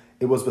you,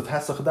 it was with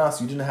hesach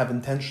hadas. You didn't have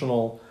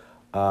intentional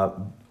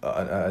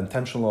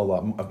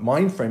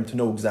mind frame to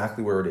know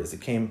exactly where it is.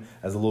 It came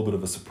as a little bit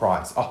of a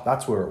surprise. Oh,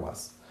 that's where it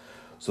was.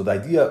 So the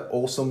idea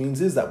also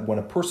means is that when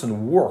a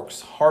person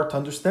works hard to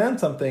understand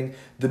something,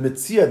 the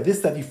mitzvah,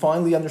 this that he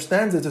finally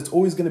understands it, it's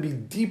always going to be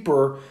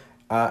deeper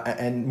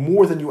and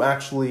more than you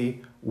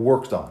actually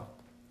worked on.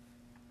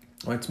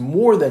 Right? It's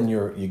more than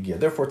your yigiyah.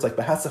 Therefore, it's like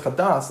behesach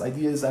hadas. The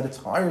idea is that it's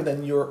higher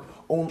than your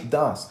own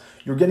das.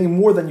 You're getting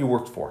more than you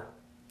worked for.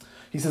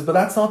 He says, but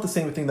that's not the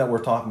same thing that we're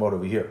talking about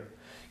over here.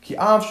 Ki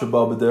av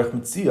sheba b'derech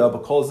mitzvah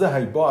b'kol zeh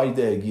hayba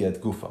idei yigiyah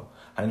et gufa.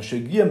 Hain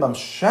sheyigiyah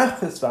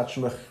mamsheches v'at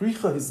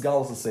shemechricha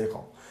hisgalas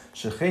ha'seichel.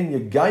 Shechein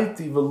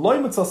yegaiti v'loy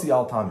mitzasi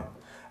al tamim.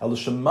 El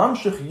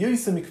shemamshech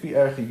yisem mikvi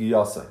erech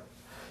yigiyasei.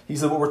 He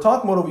said, what we're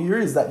talking about over here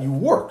is that you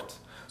worked.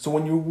 So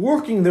when you're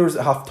working, there's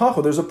a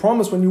haftacha, there's a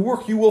promise. When you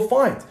work, you will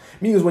find.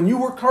 Meaning when you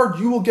work hard,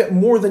 you will get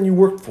more than you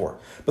worked for.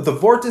 But the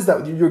vort is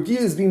that your giyah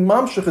is being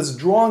mamshech, is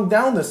drawing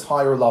down this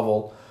higher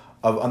level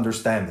of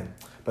understanding.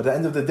 But at the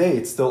end of the day,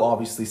 it's still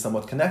obviously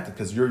somewhat connected,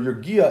 because your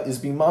giyah is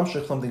being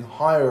mamshech something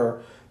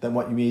higher than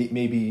what you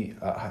maybe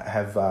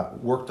have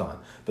worked on.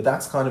 But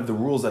that's kind of the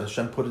rules that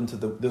Hashem put into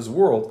this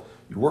world.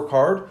 You work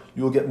hard,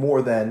 you will get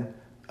more than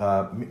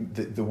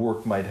the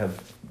work might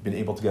have been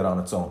able to get on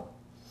its own.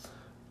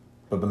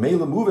 But it's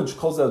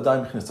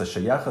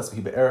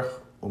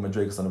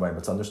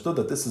understood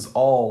that this is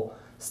all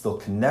still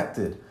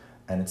connected,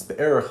 and it's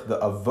be'erich, the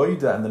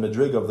avoida and the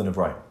medrega of the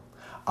Nevrayim.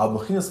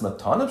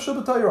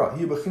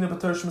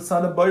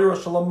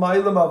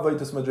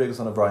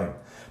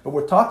 But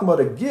we're talking about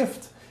a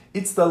gift.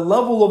 It's the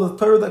level of the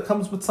Torah that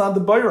comes with Tzad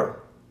Bayra.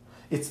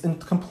 It's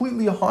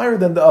completely higher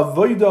than the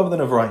avoida of the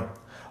Nevrayim.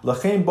 He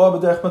says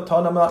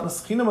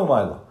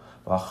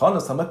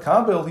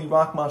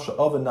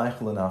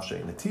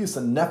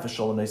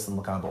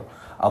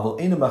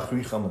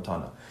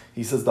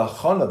the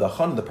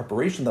chana, the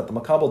preparation that the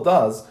makabel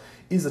does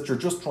is that you're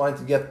just trying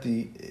to get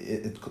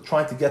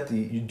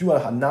you do a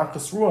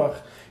nachas ruach,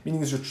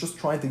 meaning is you're just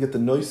trying to get the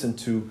noisin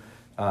to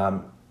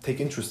take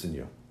interest in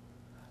you.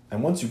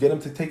 And once you get him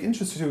to take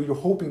interest in you, you're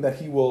hoping that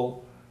he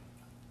will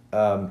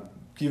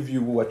give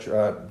you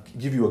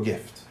a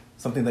gift,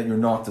 something that you're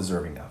not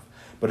deserving of.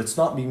 But it's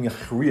not being a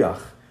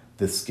chriach,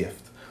 this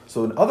gift.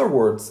 So in other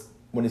words,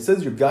 when it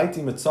says you're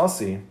gaiti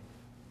mitzasi,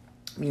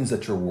 it means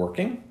that you're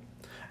working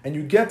and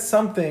you get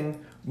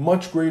something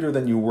much greater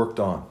than you worked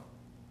on.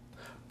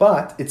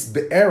 But it's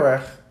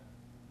be'erech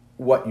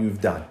what you've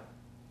done.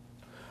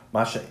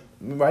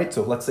 Right?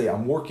 So let's say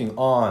I'm working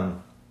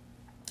on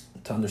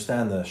to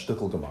understand the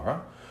shtickle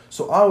Gemara.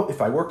 So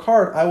if I work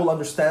hard, I will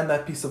understand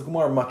that piece of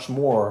Gemara much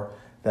more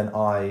than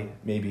I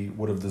maybe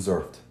would have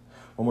deserved.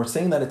 When we're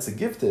saying that it's a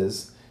gift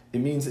it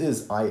means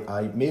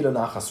I made a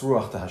nachas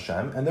ruach to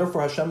Hashem, and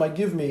therefore Hashem might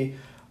give me,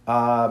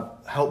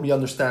 help me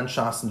understand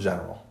Shas in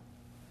general.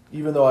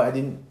 Even though I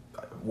didn't,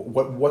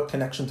 what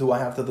connection do I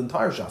have to the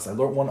entire Shas? I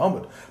learned one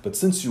Amud. But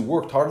since you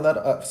worked hard on that,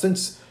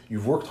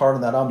 you've worked hard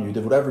on that Amud, you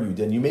did whatever you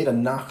did, and you made a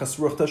nachas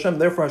ruach to Hashem,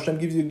 therefore Hashem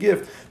gives you a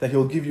gift that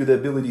He'll give you the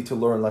ability to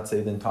learn, let's say,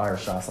 the entire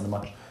Shas on a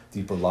much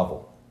deeper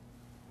level.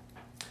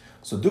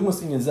 So,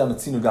 Dugmas inyan zeh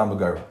metzinu gam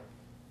b'gara.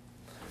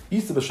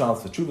 Isa b'shal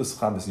v'tshuvas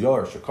chamis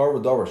yar shekar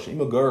v'dar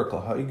she'ima gar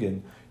kol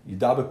ha'igin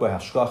yidabek by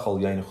hashkach al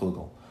yain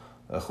chulu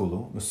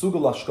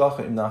mesugal hashkach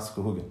im nas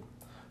kahugin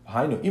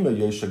v'hainu ima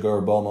yesh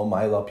gar balma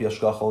ma'ila pi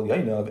hashkach al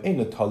yain av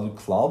ein taluk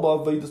klal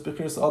ba'avedus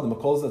b'chiras adam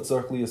akol zet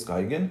tzarich liyas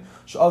kahigin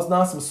she'az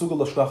nas mesugal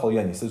hashkach al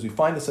yain. He says we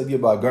find this idea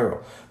by a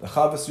girl. The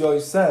Chavis Yoy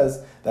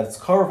says that it's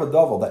kar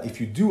v'davel, that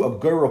if you do a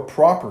girl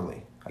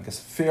properly, I guess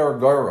fair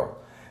girl,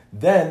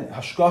 then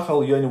hashkach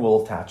al yain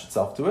will attach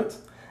itself to it.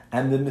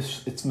 And then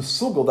it's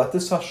mesugal that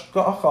this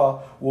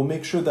hashkacha will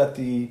make sure that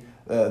the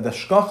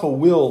shkacha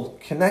will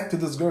connect to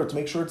this ger to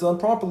make sure it's done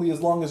properly,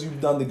 as long as you've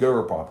done the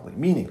ger properly.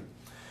 Meaning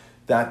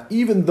that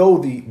even though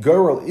the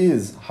girl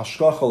is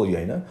hashkacha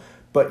l'yena,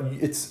 but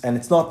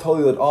it's not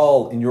totally at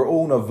all in your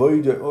own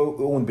avodah,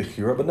 own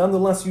bechira, but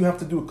nonetheless you have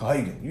to do it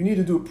kahigin. You need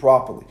to do it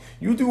properly.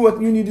 You do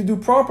what you need to do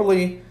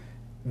properly,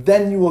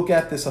 then you will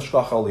get this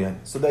hashkacha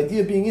l'yena. So the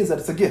idea being is that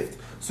it's a gift.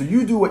 So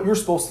you do what you're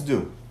supposed to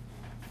do,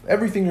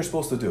 everything you're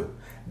supposed to do.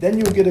 Then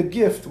you get a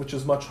gift which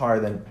is much higher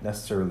than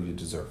necessarily you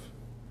deserve.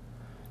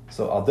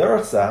 So al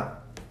derech zeh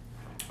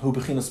hu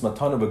bechinas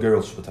matana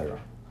b'gerel shb'tayra.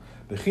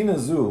 Bechina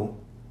zu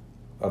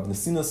of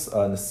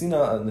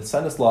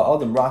nesanis la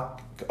adam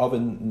rak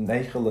oven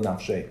neichel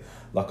l'nafshei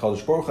la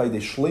kadosh baruch hu de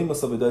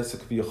shleimas avidaisa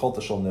k'vi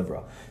yacholta shel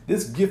nivra.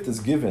 This gift is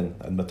given,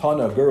 and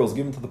matana, a girl, is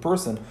given to the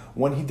person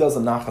when he does a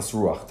nachas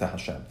ruach to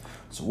Hashem.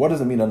 So what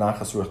does it mean a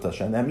nachas ruach to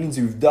Hashem? That means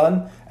you've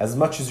done as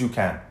much as you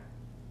can.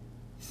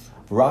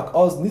 Then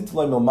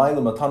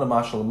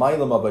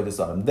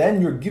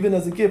you're given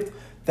as a gift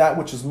that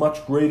which is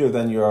much greater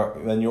than your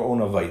own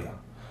avodah.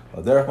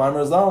 Then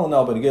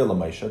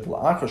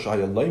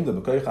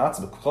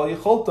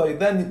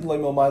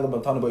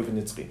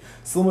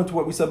similar to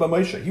what we said by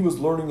Moshe, he was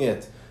learning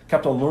it,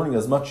 kept on learning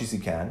as much as he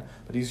can,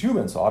 but he's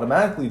human, so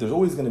automatically there's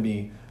always going to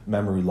be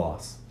memory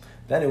loss.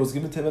 Then it was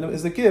given to him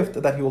as a gift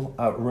that he will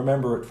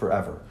remember it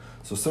forever.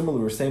 So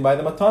similarly, we're saying by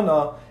the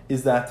matana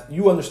is that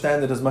you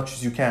understand it as much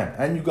as you can,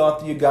 and you got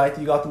the yagait,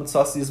 you got the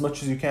mitzasi as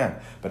much as you can.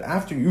 But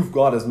after you've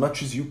got as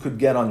much as you could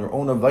get on your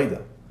own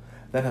avodah,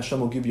 then Hashem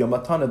will give you a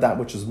matana, that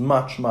which is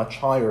much, much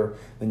higher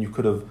than you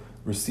could have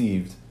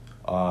received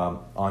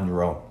on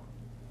your own.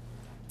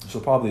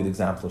 So probably the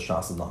example of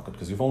Shas is not good,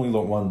 because you've only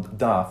learned one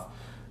daf,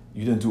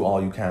 you didn't do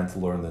all you can to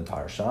learn the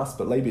entire Shas,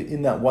 but maybe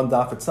in that one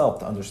daf itself,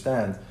 to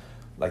understand,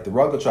 like the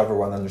Ragachover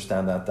want to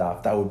understand that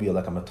daf, that would be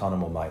like a matana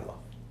momayla.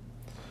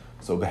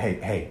 So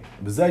hey,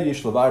 b'zeh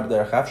yesh levar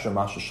b'derech efsher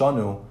ma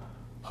sheshanu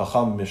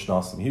chacham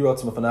mishnasim. He wrote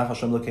some Mefanach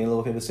Hashem l'kein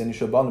l'lokei v'seni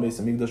shabban beis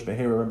hamikdash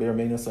behera be'er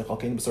meinas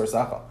l'chalkein b'sar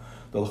sacha.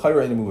 The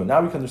l'chayra ain't moving. Now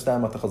we can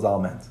understand what the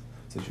Chazal meant.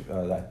 So,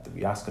 that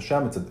we ask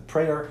Hashem, it's a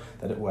prayer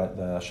that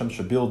Hashem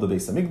should build the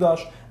beis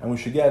hamikdash, and we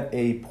should get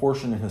a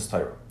portion in His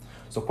Torah.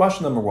 So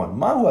question number one: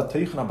 Mahu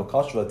ateichen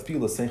habakash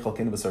v'atfila sein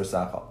chalkein b'sar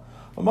sacha.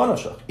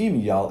 V'manashach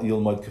im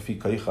yilmod kafi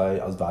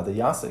kaichai az vada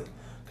yasik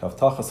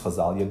kavtachas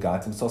Chazal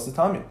yagatim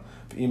sositamim.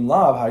 He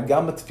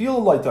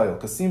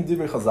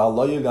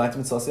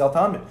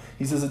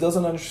says it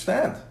doesn't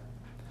understand.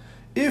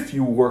 If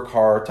you work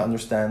hard to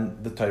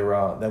understand the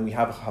Torah, then we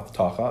have a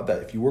haftacha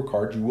that if you work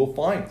hard, you will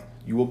find,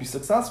 you will be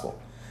successful.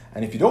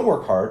 And if you don't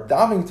work hard,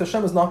 davening to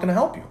Hashem is not going to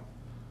help you.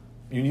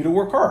 You need to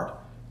work hard.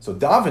 So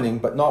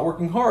davening, but not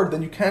working hard,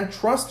 then you can't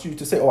trust you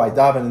to say, I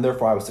daven and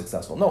therefore I was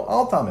successful. No,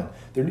 al tamen.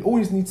 There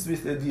always needs to be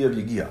the idea of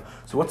yigiyah.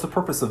 So what's the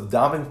purpose of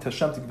davening to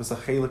Hashem to give us a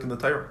chelek in the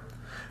Torah?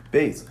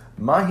 Beis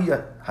Mahi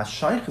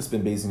Hashayich has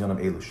been basing on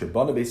Elu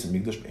Shebana Beis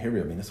Migdash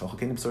Behiria Minas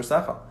V'Chalkenim B'Sar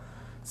Sacha.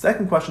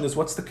 Second question is,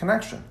 what's the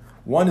connection?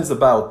 One is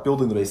about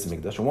building the Beis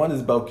Migdash, and one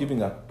is about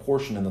giving a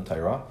portion in the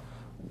Torah.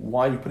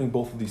 Why are you putting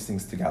both of these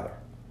things together?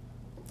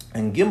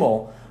 And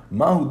Gimel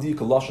Mahu Di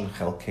Kalashon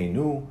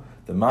Chelkeinu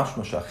the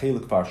Mashma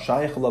Shachelik Far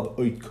Shayich Alav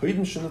Oid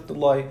Kodim Shenat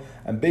Delay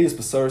and Beis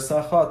B'Sar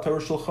Sacha Torah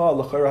Shulcha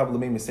L'Chayra Hav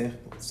L'Mei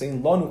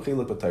Saying Lanu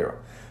Chelik B'Torah.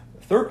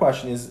 Third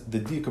question is the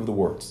dik of the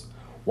words.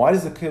 Why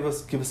does it give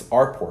us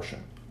our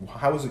portion?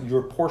 How is it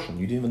your portion?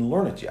 You didn't even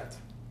learn it yet.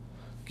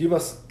 Give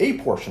us a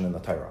portion in the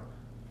Torah.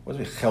 What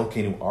does it mean,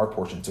 chelkeinu, our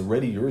portion? It's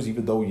already yours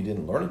even though you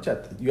didn't learn it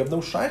yet. You have no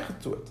shaykhut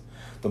to it.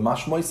 The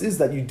mashmois is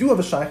that you do have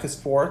a shaykhus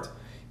for it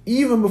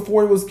even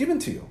before it was given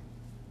to you.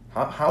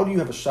 How do you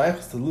have a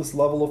shaykhus to this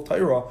level of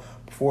Torah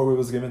before it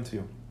was given to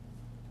you?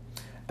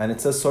 And it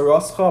says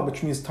Sorascha,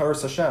 which means Torah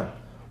Hashem.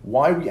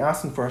 Why are we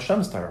asking for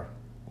Hashem's Torah?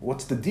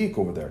 What's the dik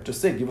over there? Just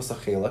say, give us a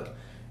chelek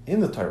in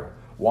the Torah.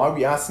 Why are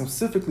we asking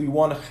specifically, you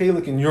want a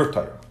chelek in your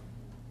Torah?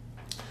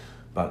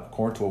 But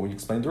according to what we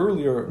explained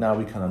earlier, now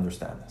we can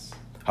understand this.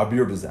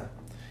 Habir b'zeh.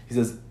 He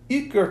says,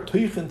 Ikar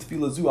teichen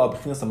tefila zu al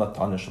b'chinas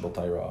ha-matana shebal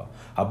Torah.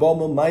 Habal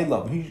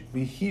m'mayla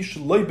v'hi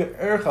shloi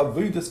be'erch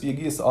avodas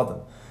v'yagiyas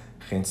adam.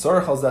 Chen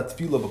tzarech al zeh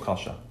tefila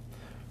b'kasha.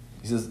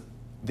 He says,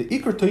 the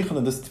ikar teichen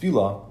in this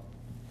tefila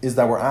is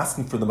that we're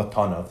asking for the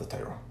matana of the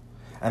Torah.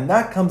 And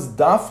that comes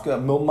dafka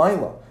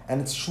m'mayla.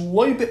 And it's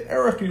shloi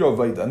be'erch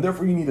yoveda. And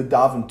therefore you need to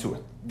daven to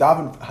it.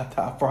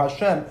 Daven for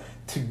Hashem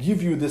to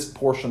give you this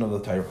portion of the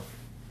Torah.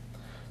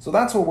 So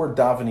that's what we're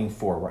davening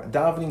for. We're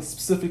davening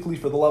specifically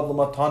for the level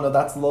of matana.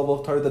 That's the level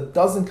of Torah that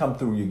doesn't come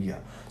through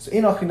yigiyah. So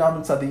in achinam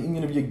inside the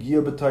inyan of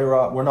yigiyah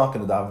b'Torah, we're not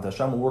going to daven to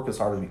Hashem. We'll work as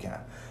hard as we can.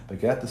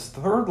 But at this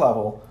third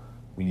level,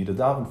 we need to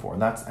daven for,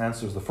 and that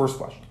answers the first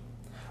question.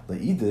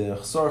 Le'idich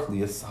sarch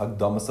liyas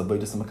hagdamas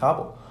abaydas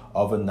makabel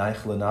of a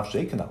naich le'naf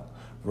shekanal.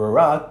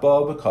 V'rat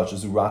ba b'kash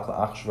zurak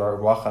la'achshvar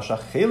v'achasha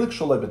chelik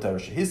shalai b'Torah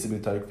shehisi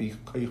b'Torah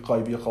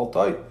v'chai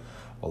v'yachaltai.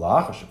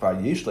 V'la'achas shefar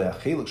yesh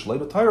le'ach chelik shalai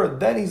b'Torah,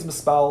 then he's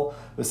mispal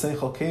v'sein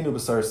chalkeinu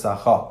b'sar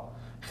sacha.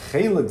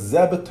 Chelik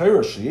zeh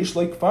b'Torah sheyesh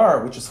le'ik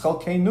far, which is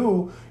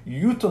chalkeinu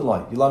yutan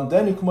lai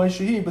yilamdenu kumay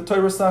shehi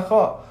b'Torah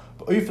sacha.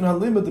 B'oifen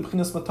halimud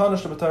d'b'chinas matana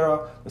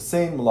sheb'Torah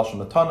v'sein m'lashon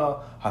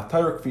matana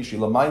ha'Torah kfi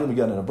shilamaylim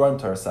again in Abraham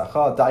Torah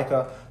sacha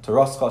daika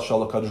terascha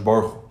shalakadosh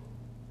baruch hu.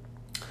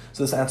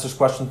 So this answers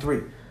question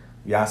 3.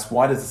 We ask,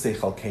 why does it say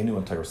Chalkeinu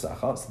and Torah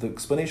Sacha? So the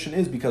explanation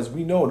is because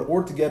we know in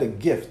order to get a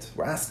gift,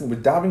 we're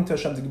davening to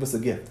Hashem to give us a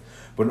gift.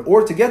 But in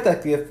order to get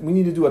that gift, we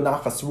need to do a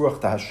nachas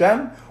ruach to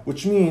Hashem,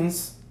 which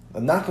means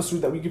a nachas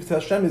ruach that we give to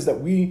Hashem is that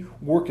we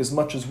work as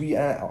much as we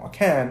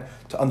can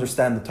to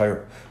understand the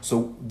Torah.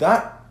 So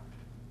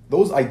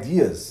those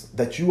ideas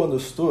that you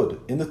understood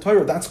in the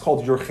Torah, that's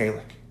called your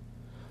chelek.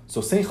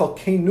 So saying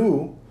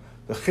Chalkeinu,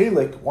 the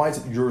chelek, why is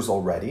it yours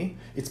already?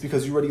 It's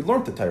because you already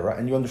learned the Torah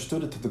and you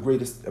understood it to the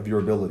greatest of your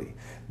ability.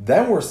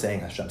 Then we're saying,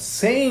 Hashem,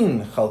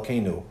 saying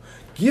Chalkeinu,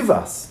 give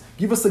us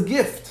a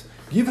gift.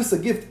 Give us a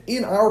gift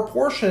in our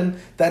portion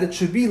that it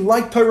should be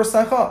like Torah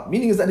Sacha.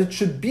 Meaning is that it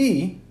should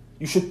be,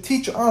 you should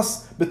teach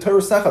us the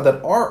Torah Sacha,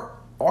 that our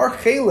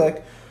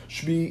chelek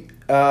should be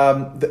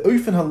the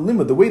oifen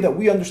halimud, the way that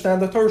we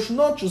understand the Torah should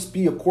not just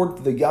be according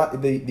to the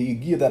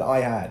yigiyah that I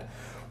had.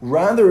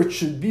 Rather, it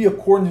should be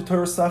according to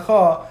Torah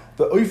Sacha,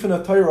 the oifen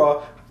of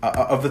Torah,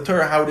 of the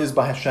Torah, how it is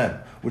by Hashem,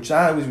 which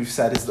now, as we've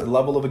said, is the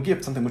level of a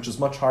gift, something which is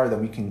much higher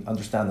than we can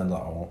understand on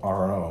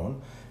our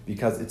own,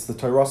 because it's the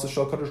Torah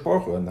Shel Kadosh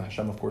Baruch Hu, and the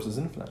Hashem, of course, is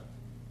infinite.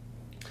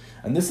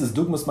 And this is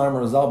Dugmas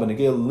Maimar Razal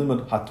Benegel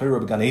Limud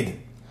HaTorah B'Gan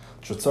Eden.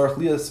 Shetzarich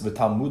Lias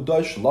V'Talmud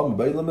Dai Shalom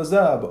B'Eilam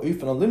Hazeh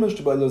B'Oifen HaLimud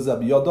Sh'B'Eilam Hazeh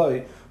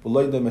B'Yadai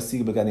V'Loydai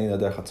Masig B'Gan Eden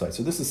Adar Chatzai.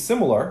 So this is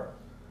similar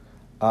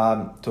to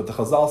what the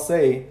Chazal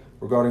say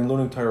regarding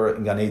learning Torah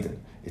in Gan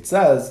Eden. It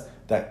says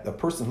that a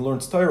person who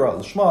learns Torah,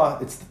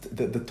 L'Shma, it's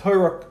the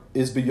Torah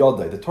is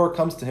B'Yadai. The Torah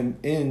comes to him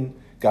in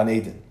Gan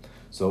Eden.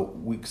 So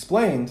we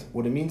explained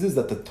what it means is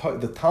that the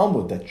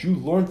Talmud that you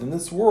learned in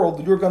this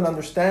world, you're going to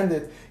understand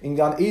it in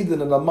Gan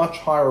Eden at a much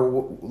higher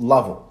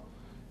level.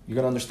 You're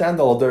going to understand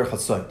the Al-Der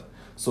Chassid.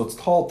 So it's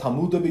called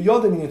Talmud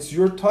B'Yadai, meaning it's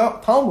your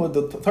Talmud,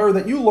 the Torah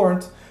that you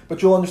learned,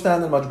 but you'll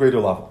understand it at a much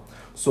greater level.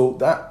 So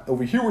that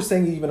over here we're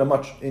saying even on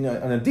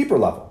a deeper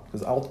level,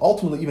 because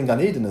ultimately even Gan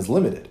Eden is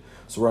limited.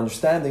 So we're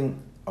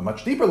understanding a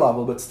much deeper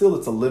level, but still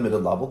it's a limited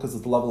level because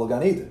it's the level of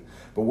Gan Eden.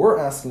 But we're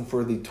asking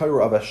for the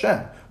Torah of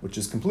Hashem, which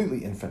is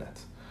completely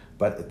infinite.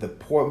 But the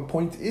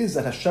point is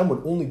that Hashem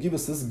would only give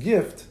us this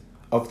gift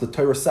of the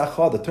Torah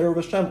Sacha, the Torah of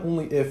Hashem,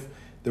 only if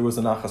there was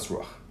an Achas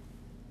Ruach.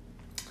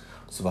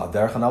 So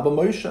V'aderech Hanal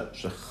B'Moshe,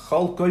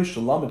 Shechalkoi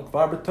Shalamed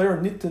Kvar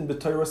B'Torah Nitin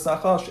B'Torah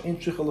Sacha She'en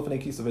Shicha L'fnei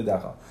Kisa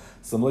V'Decha.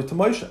 Similar to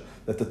Moshe,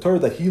 that the Torah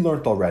that he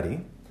learned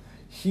already,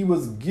 he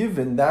was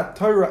given that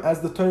Torah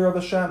as the Torah of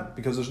Hashem,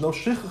 because there's no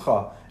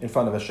Shicha in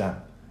front of Hashem.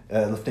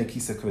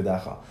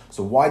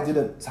 So why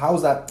didn't? How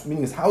is that?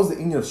 Meaning is how is the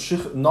inyan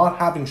of not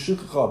having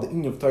shichcha the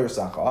inyan of Torah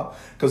Sacha?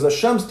 Because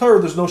Hashem's Torah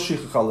there's no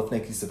shichcha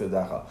lefnei kisa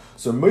v'dacha.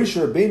 So Moshe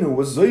Rabbeinu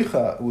was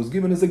zoicha, was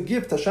given as a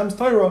gift Hashem's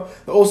Torah,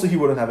 that also he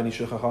wouldn't have any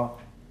shichcha.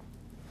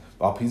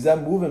 So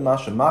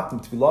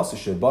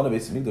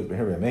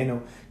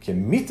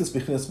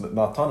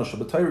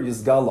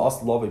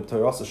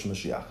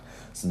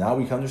now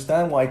we can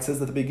understand why it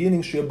says at the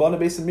beginning, because the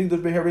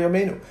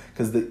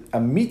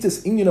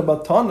amitis inyan of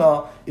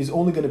matana is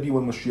only going to be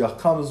when Mashiach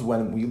comes,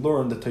 when we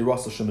learn the Torah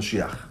Shel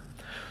Mashiach.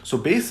 So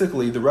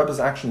basically, the Rebbe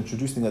is actually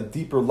introducing a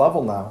deeper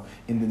level now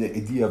in the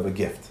idea of a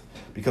gift.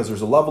 Because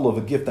there's a level of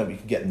a gift that we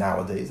can get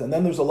nowadays, and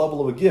then there's a level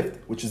of a gift,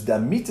 which is the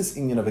amitis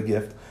inyan of a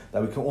gift,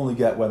 that we can only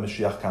get when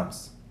Mashiach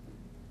comes.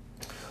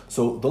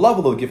 So the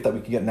level of a gift that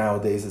we can get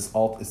nowadays is I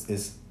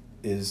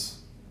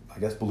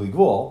guess, B'li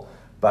Gvul,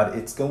 but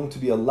it's going to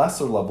be a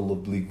lesser level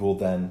of B'li Gvul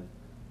than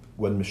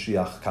when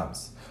Mashiach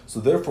comes. So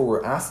therefore,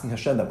 we're asking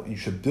Hashem that you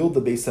should build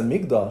the Beis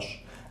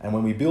HaMikdash, and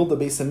when we build the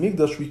Beis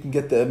HaMikdash, we can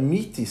get the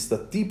amitis,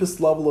 the deepest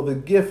level of a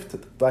gift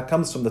that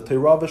comes from the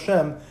Torah of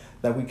Hashem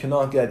that we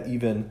cannot get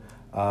even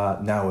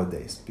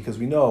nowadays. Because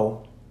we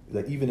know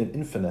that even in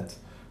infinite,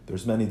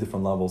 there's many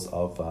different levels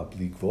of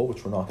B'li Gvul,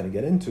 which we're not going to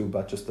get into,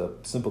 but just a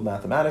simple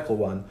mathematical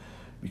one.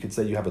 We could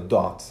say you have a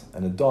dot,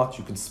 and a dot,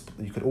 you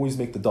could always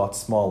make the dot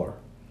smaller.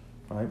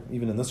 Right?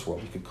 Even in this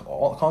world, you could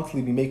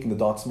constantly be making the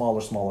dot smaller.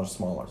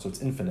 So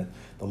it's infinite.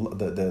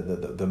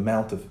 The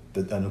amount of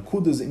the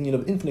nukuda is inyan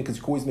of infinite because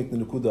you can always make the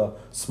nukuda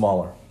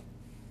smaller.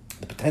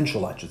 The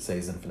potential, I should say,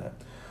 is infinite.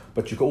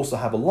 But you can also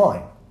have a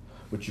line,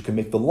 which you can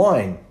make the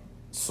line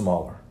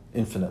smaller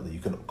infinitely. You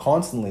can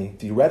constantly,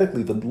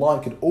 theoretically, the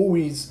line could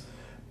always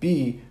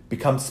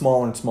become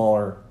smaller and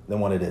smaller than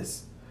what it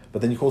is.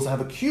 But then you can also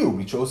have a cube,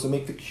 which also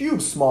make the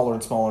cube smaller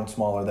and smaller and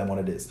smaller than what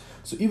it is.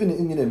 So even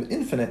in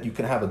infinite, you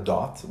can have a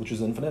dot, which is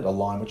infinite, a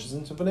line, which is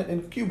infinite,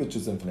 and a cube, which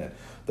is infinite.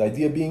 The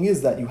idea being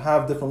is that you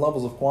have different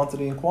levels of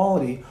quantity and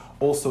quality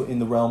also in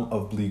the realm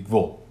of B'li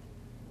Gvul.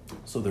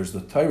 So there's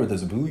the Torah,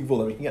 there's a B'li Gvul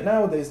that we can get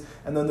nowadays,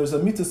 and then there's a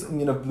mitzvah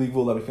inyan of B'li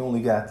Gvul that we can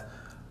only get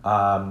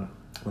when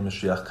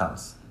Mashiach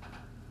comes.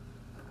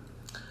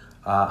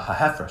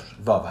 Ha'hefresh,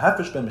 Vav,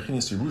 ha'hefresh ben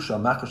mechinis Yerusha,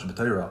 machrosh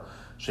b'Torah,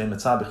 he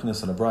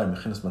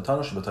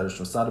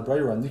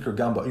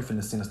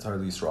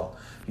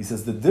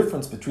says the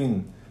difference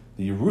between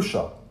the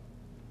Yerusha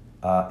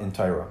in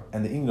Torah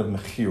and the inyan of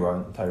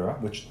Mechira in Torah,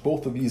 which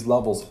both of these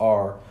levels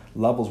are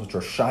levels which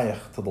are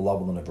shaykh to the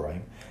level in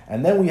Abraham.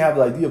 And then we have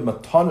the idea of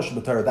Matana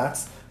Shabbatara,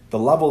 that's the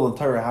level of the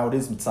Torah, how it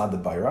is Mitzad the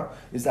Baira,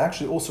 is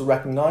actually also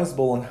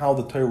recognizable in how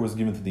the Torah was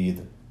given to the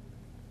Yidden.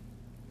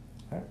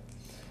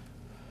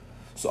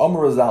 So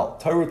Amar Razal,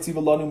 Torah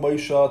Tziva Lanu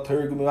Moshe,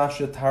 Torah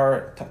Gumasha,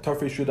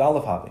 Torah Shud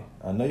Aleph Havi,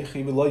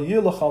 Anoichi V'lo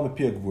Yilacha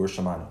Mepia Gvur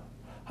Shamanu.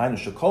 Hainu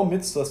Shekol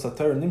Mitzvah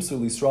Sater Nimsu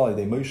L'Yisrael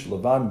Yedei Moshe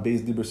Levan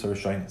Beis Diber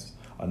Sarashainis.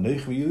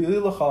 Anoichi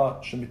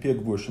V'yilacha Shemepia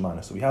Gvur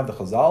Shamanu. So we have the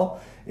Chazal.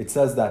 It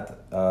says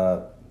that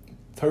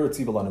Torah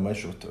Tziva Lanu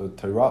Moshe,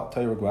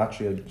 Torah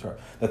Gematria,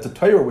 that the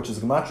Torah, which is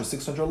Gematria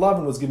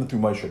 611, was given through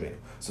Moshe Rabbeinu.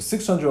 So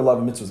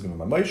 611 mitzvahs was given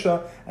by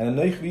Moshe, and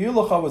Anoichi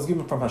V'yilacha was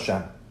given from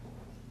Hashem.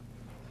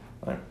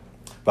 Right?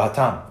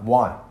 V'hatam,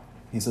 why?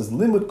 He says,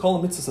 Limud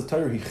kol mitzvahs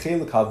haTorah hi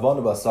chelek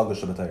havana v'asaga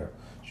shabatayr.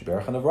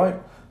 Shiberach and Avrayim.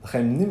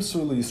 L'chein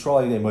nimsur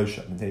liYisrael yidei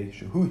Moshe,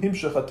 shehu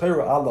himshech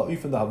haTorah ala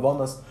ofen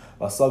havanas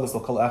v'asagas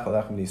l'kol echad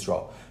echad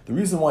Yisrael. The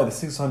reason why the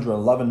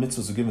 611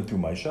 mitzvahs are given through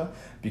Moshe,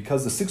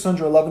 because the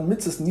 611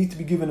 mitzvahs need to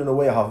be given in a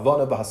way of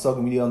havana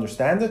v'hasaga, we need to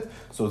understand it.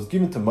 So it's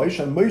given to Moshe,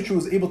 and Moshe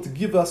was able to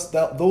give us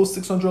those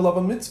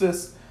 611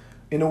 mitzvahs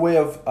in a way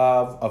of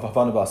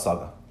havana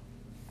v'hasaga.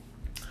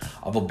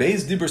 Aval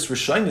beis dibros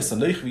rishaynis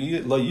anoich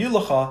la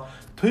yilacha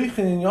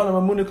toichin inyanam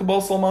amunah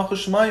kabal salmach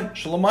shemaim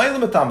shalamayla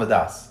metam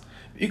v'das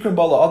ikrim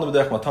bala adam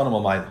v'derech matanam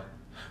amayla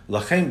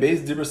lachein beis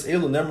dibros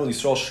elu nemrul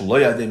Yisrael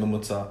shaloy adei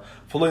memutza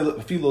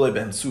filo loy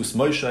ben sus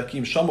Moshe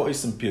akim shamo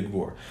isim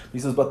piagvor. He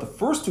says, but the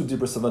first two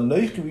dibros of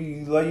anoich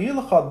la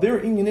yilacha, their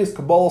inyan is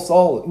kabal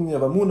sal inyan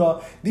of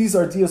amunah. These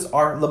ideas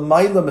are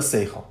lamayla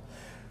meseicha,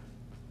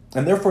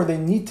 and therefore they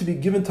need to be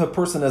given to a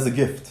person as a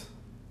gift.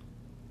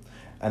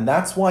 And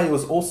that's why it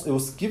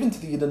was given to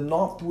the Yidden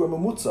not through a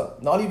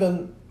mamutza, not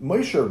even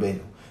Moshe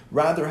Rabbeinu.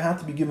 Rather, it had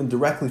to be given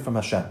directly from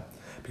Hashem.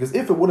 Because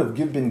if it would have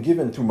been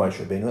given through Moshe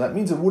Rabbeinu, that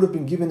means it would have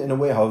been given in a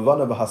way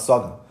havana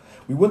v'hasaga.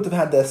 We wouldn't have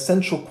had the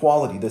essential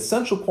quality. The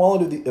essential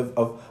quality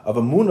of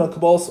Amunah,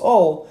 Kabbalas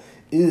Ol,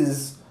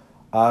 is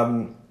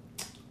that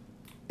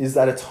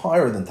it's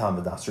higher than Tam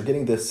V'das. You're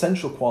getting the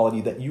essential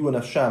quality that you and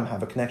Hashem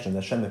have a connection.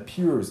 That Hashem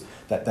appears,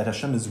 that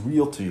Hashem is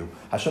real to you.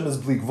 Hashem is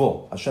bli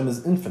gvul. Hashem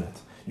is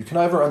infinite. You can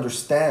never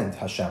understand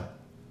Hashem.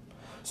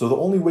 So the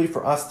only way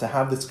for us to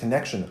have this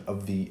connection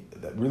of the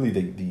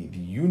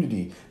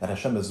unity that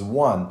Hashem is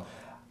one,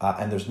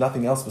 and there's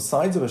nothing else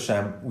besides of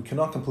Hashem, we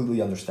cannot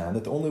completely understand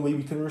it. The only way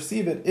we can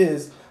receive it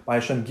is by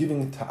Hashem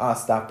giving to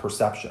us that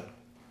perception.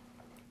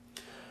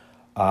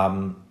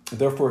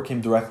 Therefore, it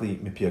came directly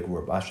mipia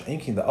gvur.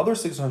 The other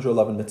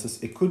 611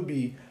 mitzvahs, it could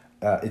be,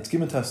 it's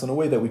given to us in a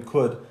way that we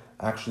could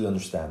actually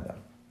understand them.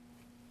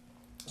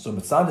 So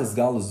mitzad is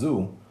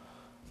galazu.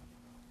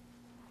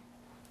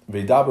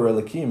 Veidaber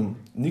elikim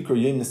nikro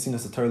yem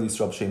nesinas atar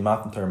l'Yisrael b'shem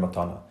matan ter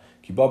matana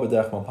ki ba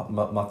b'derech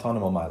matana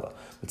mamayla.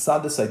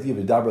 Mitzad this idea of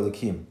veidaber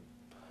elikim,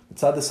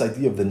 mitzad this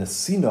idea of the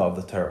nesina of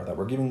the Torah that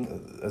we're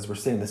giving, as we're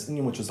saying, this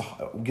inyan which is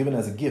given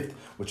as a gift,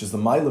 which is the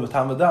ma'ila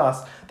v'tam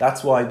v'das.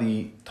 That's why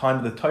the time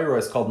of the Torah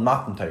is called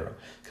matan Torah,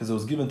 because it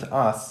was given to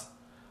us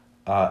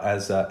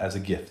as a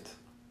gift.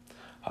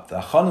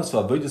 The achanos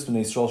v'avodas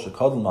b'nei Yisrael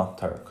shekadol matan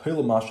Torah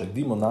kol masha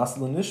gdimo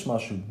nasel nishma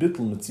shu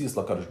bittul mitzias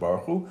lakadosh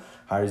baruch hu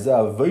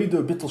harizeh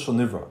avodah bittul shel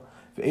nivra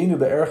ve'enu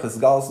be'erech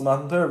esgalas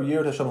matan Torah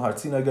v'yered Hashem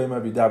hartzina geimer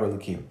v'daber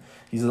lekim.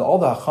 He says all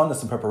the achanos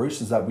and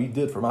preparations that we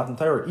did for matan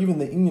Torah, even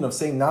the inyan of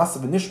saying nasa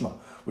v'nishma,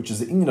 which is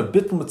the inyan of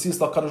bittul mitzias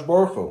lakadosh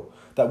baruch hu,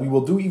 that we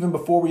will do even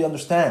before we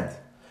understand,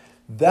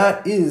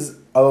 that is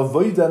a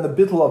avodah and the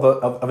bittul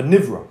of a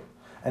nivra,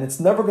 and it's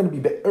never going to be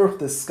be'erech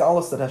the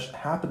esgalas that has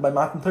happened by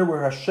matan Torah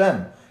where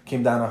Hashem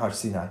came down on Har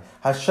Sinai.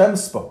 Hashem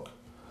spoke.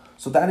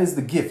 So that is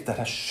the gift, that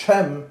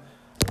Hashem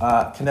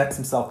connects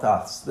himself to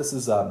us. This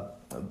is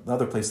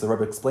another place the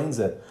Rebbe explains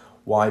it,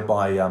 why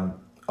by Avraham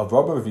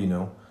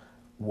Avinu,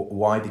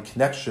 why the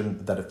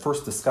connection that it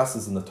first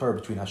discusses in the Torah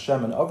between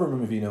Hashem and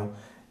Avraham Avinu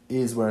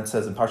is where it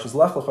says in Parshas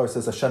Lech Lecha, it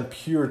says Hashem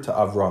appeared to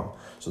Avram.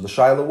 So the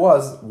shaila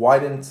was, why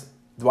doesn't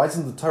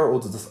the Torah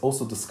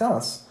also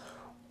discuss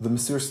the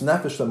Mesiras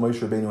Nefesh that Moshe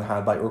Rabbeinu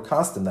had by Ur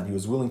Kasdim, that he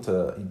was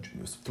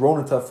thrown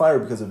into a fire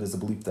because of his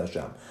belief to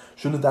Hashem?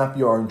 Shouldn't that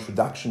be our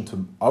introduction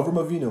to Avram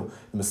Avinu,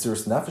 the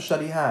Mesiras Nefesh that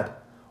he had?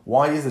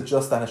 Why is it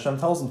just that Hashem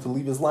tells him to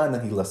leave his land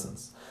and he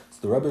listens? So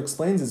the Rebbe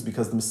explains is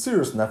because the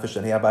Mesiras Nefesh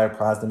that he had by Ur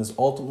Kasdim is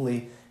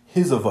ultimately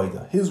his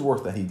avodah, his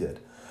work that he did.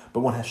 But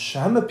when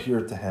Hashem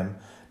appeared to him,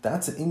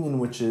 that's an inyan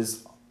which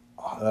is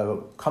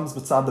comes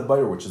b'tzad the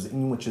bayr, which is an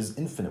inyan which is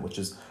infinite, which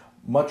is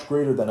much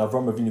greater than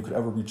Avraham Avinu could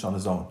ever reach on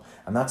his own.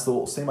 And that's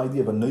the same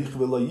idea of a noich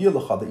v'lo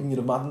yilacha, the inyan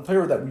of matan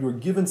Torah, that we were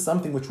given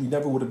something which we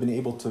never would have been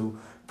able to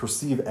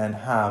perceive and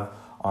have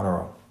on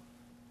our own.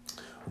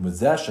 The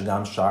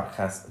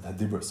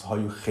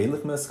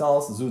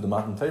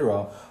matan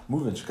Torah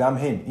moving shagam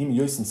hem im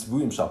yosin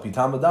tzvuim shal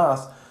pitam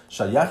badas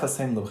shayachas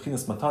hem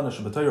lechinas matana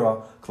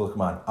shabatayra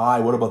klukman.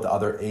 What about the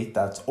other 8?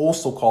 That's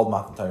also called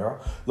matan Torah.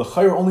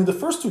 L'chayr, only the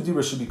first 2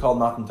 dibros should be called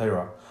matan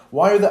Torah.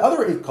 Why are the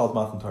other 8 called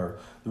matan Torah?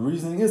 The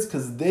reasoning is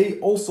because they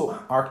also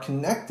are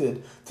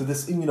connected to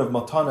this inyan of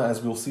matana,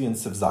 as we'll see in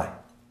Siv Zayin.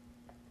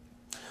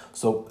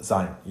 So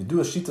Zayin, you do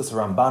a shitas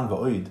Ramban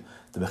va'oid,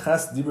 the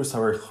beches dibros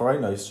harer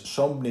chorainos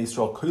shom bnei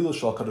Yisrael koilo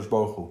shal kadosh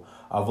baruch hu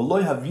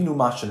avaloi havinu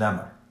ma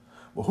shenemar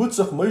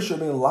v'hutzach Moshe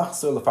ben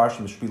lachzer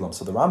lefarshim mishpilam.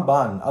 So the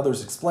Ramban and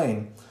others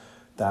explain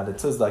that it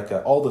says like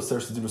all the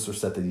Seres dibros are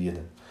said to the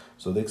Yidden.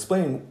 So they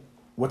explain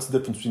what's the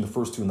difference between the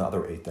first 2 and the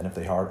other 8, and if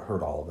they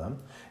heard all of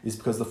them, is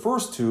because the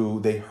first 2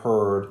 they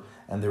heard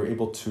and they were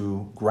able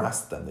to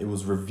grasp them. It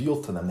was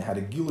revealed to them. They had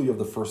a gilui of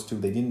the first 2.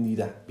 They didn't need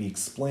to be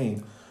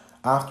explained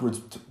afterwards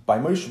by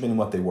Moshe Rabbeinu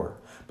what they were.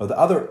 But the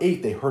other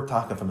 8, they heard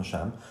taka from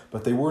Hashem,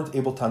 but they weren't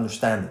able to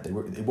understand it.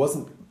 It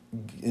wasn't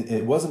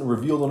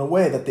revealed in a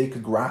way that they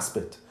could grasp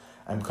it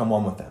and come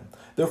on with them.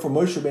 Therefore,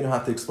 Moshe Rabbeinu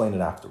had to explain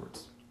it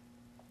afterwards.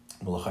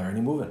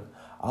 Question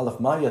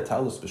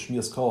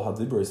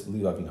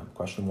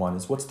 1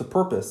 is, what's the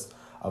purpose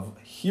of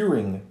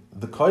hearing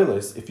the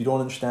koilis if you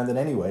don't understand it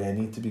anyway and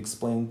need to be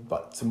explained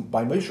by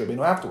Moshe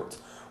Rabbeinu afterwards?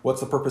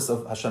 What's the purpose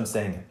of Hashem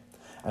saying it?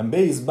 And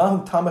Beis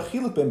Bahu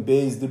Tamachilik Ben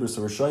Beis Dibros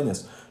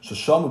Rishonis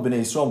Shashamu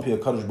Bnei Yisrael Pi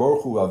Hakadosh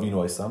Baruch Hu Avinu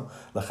Oisam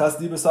Lachas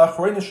Dibros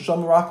Achronis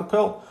Shashamu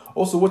Rakakol.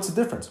 Also, what's the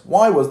difference?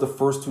 Why was the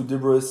first two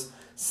Dibros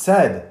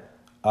said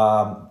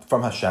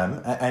from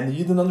Hashem and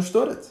the Yidden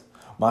understood it?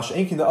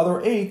 Masha'enkin, the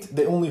other 8,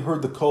 they only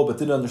heard the kol but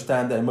didn't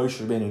understand that, and Moshe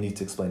Rabbeinu need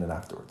to explain it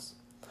afterwards.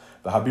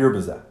 V'habir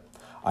b'zeh.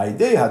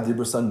 Aidei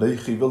hadibur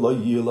saneichi v'lo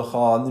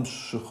yilacha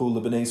nimshechu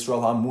lebnei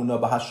Yisrael hamuna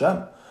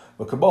b'Hashem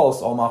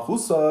v'kabalos al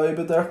machusay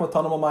b'derech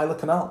matanam al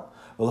kanal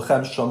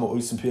v'lechem shama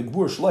oisim pi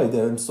agvur shlei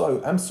der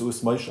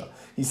emsuus Moshe.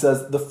 He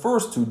says the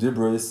first two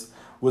dibros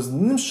was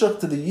nimshech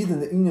to the Yid in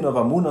the inyan of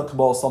amuna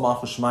kabalos al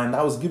machus shemaim.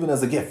 That was given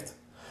as a gift.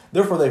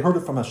 Therefore, they heard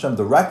it from Hashem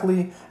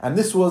directly, and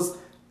this was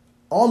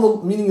on the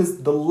meaning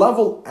is the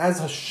level as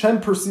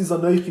Hashem perceives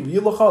Anoichi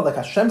v'yilacha, like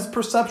Hashem's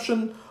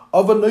perception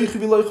of Anoichi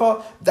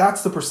v'yilacha,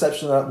 that's the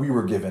perception that we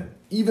were given.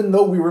 Even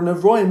though we were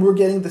Nevroim, we were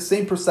getting the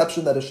same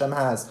perception that Hashem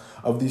has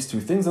of these two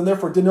things, and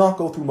therefore did not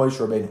go through Moshe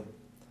Rabbeinu.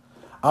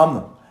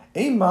 Amna.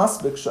 Ein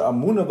masbek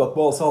she'amuna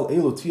b'kbal sal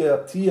elu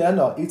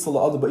tiena eitzel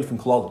la'adu ba'ifin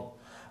klali.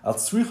 Al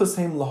tzrichas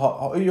heim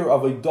laha'ir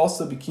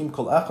avaydasa b'kim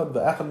kol echad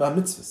v'echad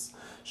ma'mitzvahs.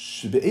 He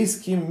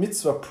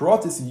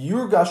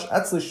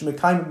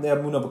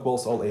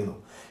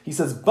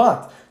says,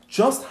 but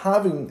just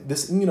having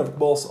this inyan of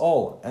Kbal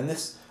All and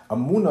this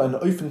amuna and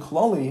oifen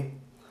klali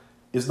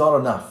is not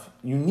enough.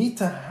 You need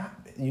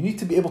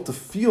to be able to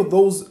feel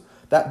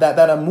that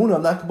amuna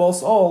and that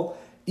Kbal All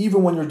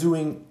even when you're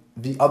doing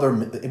the other,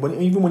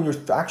 even when you're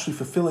actually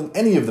fulfilling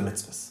any of the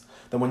mitzvahs.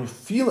 That when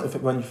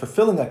you're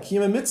fulfilling a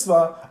kiyam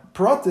mitzvah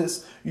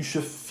pratis, you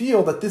should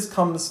feel that this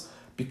comes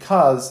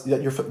because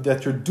that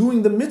you're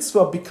doing the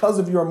mitzvah because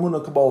of your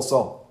amunah kabbalah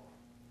soul,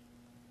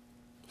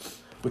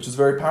 which is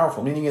very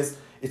powerful. Meaning is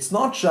it's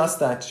not just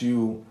that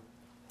you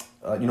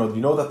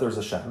know that there's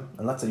Hashem,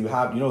 and let's say that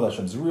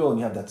Hashem is real, and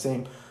you have that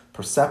same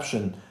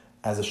perception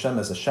as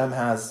Hashem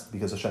has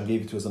because Hashem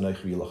gave it to us as a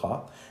neichi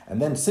v'yilacha.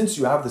 And then since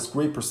you have this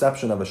great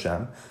perception of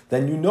Hashem,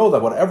 then you know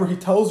that whatever He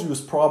tells you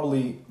is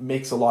probably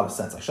makes a lot of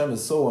sense. Hashem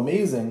is so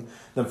amazing,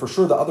 then for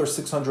sure the other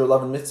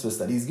 611 mitzvahs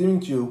that He's giving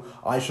to you,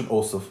 I should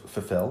also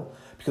fulfill.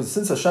 Because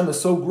since Hashem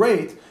is so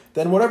great,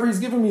 then whatever He's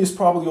giving me is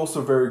probably also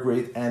very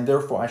great, and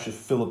therefore I should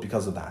fulfill it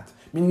because of that.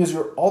 Meaning is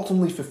you're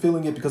ultimately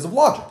fulfilling it because of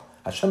logic.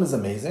 Hashem is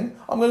amazing,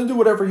 I'm going to do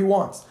whatever He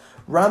wants.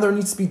 Rather, it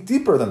needs to be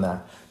deeper than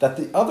that. That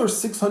the other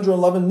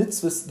 611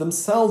 mitzvahs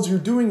themselves, you're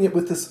doing it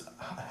with this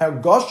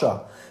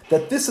hargasha,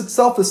 that this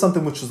itself is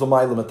something which is a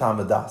ma'ila matam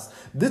v'das.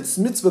 This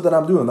mitzvah that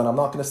I'm doing, that I'm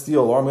not going to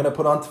steal or I'm going to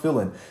put on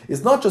tefillin,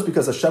 is not just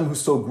because Hashem,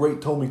 who's so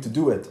great, told me to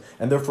do it,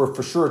 and therefore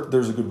for sure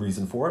there's a good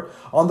reason for it.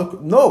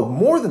 No,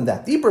 more than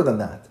that, deeper than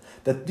that.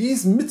 That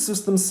these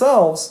mitzvahs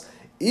themselves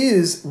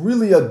is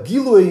really a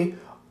gilui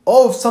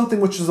of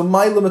something which is a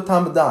ma'ila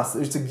matam v'das.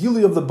 It's a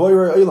gilui of the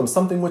boyer olam,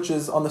 something which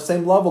is on the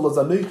same level as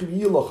a neichi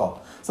v'yilacha,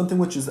 something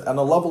which is on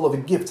a level of a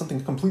gift,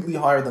 something completely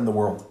higher than the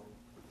world.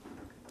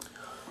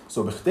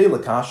 So, in order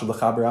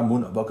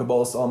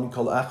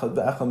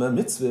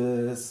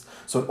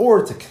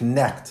to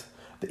connect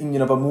the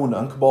inyan of Amunah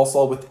and Kabbalah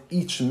Sal with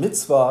each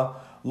mitzvah,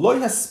 lo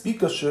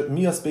yaspika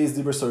mias beis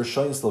dibur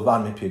sarashoyin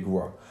slavan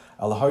mepigur.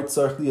 Al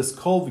hartzarch lias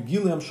kol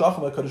v'giliam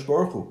shacham hakadosh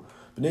baruch hu.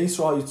 Bnei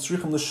Yisrael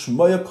yitzrichim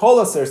l'shmoya kol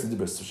aseres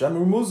dibur. Hashem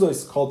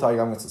remuzos kol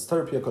ta'yam etzes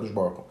terpi hakadosh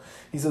baruch hu.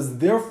 He says,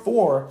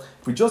 therefore,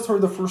 if we just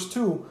heard the first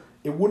two,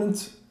 you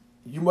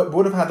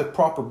would have had the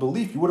proper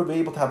belief. You would have been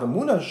able to have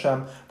Amunah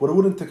Hashem, but it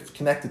wouldn't have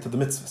connected to the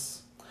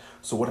mitzvahs.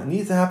 So what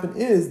needs to happen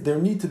is there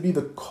need to be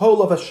the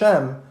kol of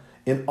Hashem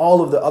in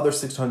all of the other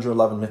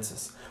 611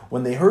 mitzvahs.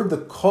 When they heard the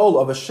kol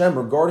of Hashem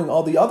regarding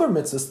all the other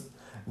mitzvahs,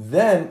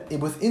 then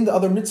within the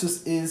other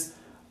mitzvahs is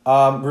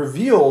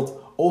revealed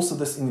also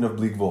this inyan of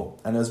bligvol.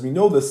 And as we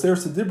know, the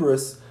Seres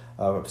Dibros,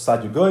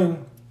 Sad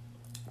Yugoyin,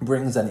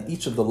 brings in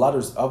each of the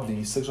letters of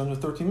the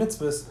 613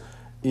 mitzvahs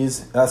in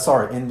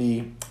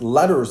the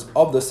letters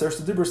of the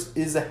Seres Dibros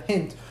is a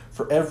hint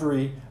for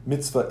every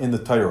mitzvah in the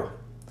Torah.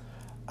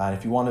 And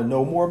if you want to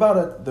know more about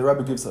it, the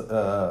Rebbe gives in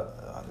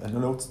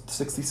note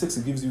 66.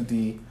 It gives you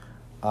the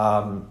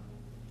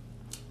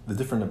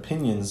different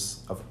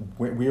opinions of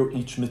where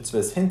each mitzvah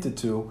is hinted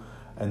to,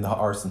 and the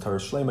Ha'aretz and Torah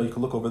Shlema. You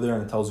can look over there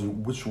and it tells you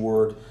which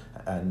word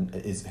and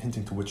is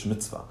hinting to which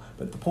mitzvah.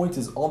 But the point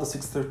is, all the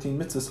 613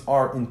 mitzvahs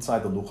are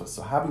inside the luchos.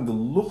 So having the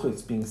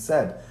luchos being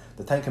said,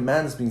 the Ten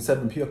Commandments being said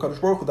in Pi HaKadosh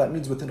Baruch Hu, that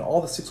means within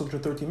all the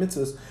 613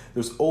 mitzvahs,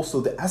 there's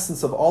also the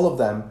essence of all of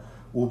them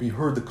will be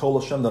heard, the Kol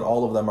Hashem, that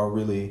all of them are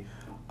really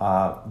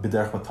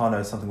B'derech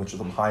Matana, something which is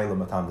a L'chayla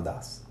Matan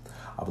V'das.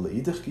 אבל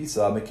לאידך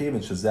גיסא,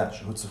 מכיוון שזה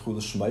שהוצרכו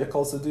לשמוע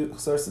כל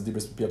סרס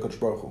הדיברס בפי הקדוש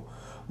ברוך הוא,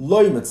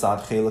 לא מצד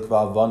חלק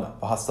והבנה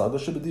והשגה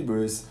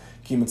שבדיברס,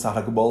 כי מצד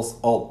הגבולס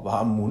על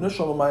והאמונה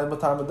של המים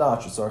מטעם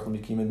הדעת שצריך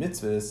למקים את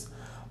מצווס,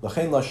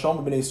 לכן לא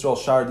שום בני ישראל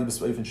שער דיברס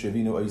באופן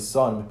שהבינו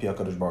איסן מפי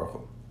הקדוש ברוך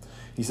הוא.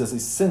 He says,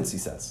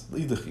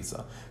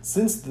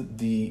 since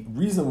the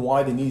reason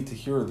why they need to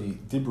hear the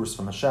dibros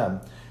from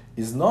Hashem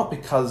is not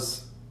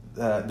because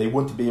they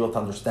wouldn't be able to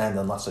understand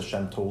unless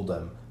Hashem told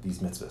them these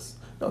mitzvahs.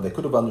 No, they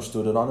could have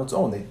understood it on its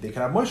own. They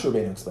can have Moshe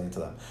Rabbeinu explain to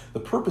them.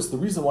 The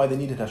reason why they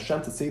needed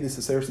Hashem to say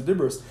these Sefer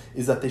Dibros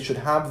is that they should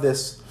have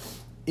this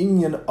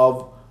inyan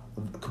of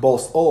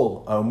Kabbalas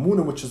Ol,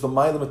 Muna, which is the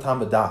Ma'ila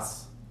Matam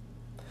V'das.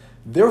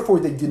 Therefore,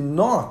 they did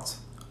not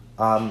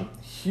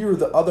hear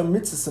the other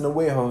mitzvahs in a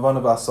way of Havana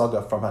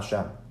V'Asaga from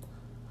Hashem.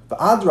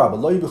 V'adrab,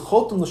 lo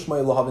yibicholtum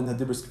l'shmai lohavin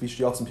hadibros k'vi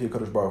sheyatzim pi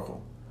HaKadosh Baruch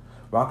Hu.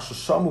 Rak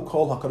sheshamu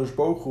kol HaKadosh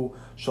Baruch Hu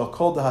shal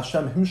kol da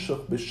Hashem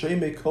himshach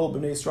b'shemei kol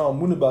b'nei Yisrael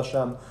munu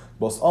b'Hashem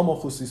bos amo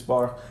chusis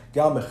barach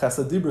gam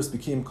mechesed dibros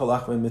b'kim kol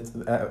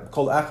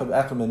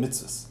achav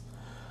mitzvahs.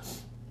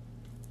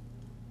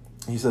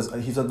 He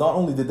said, not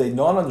only did they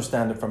not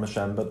understand it from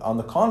Hashem, but on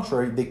the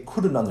contrary, they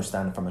couldn't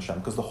understand it from Hashem,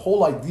 because the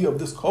whole idea of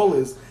this kol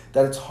is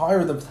that it's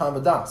higher than Tam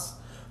V'das.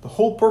 The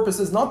whole purpose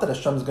is not that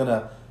Hashem is going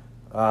to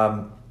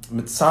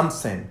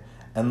mitzamtzem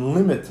and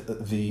limit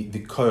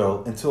the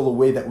kol until a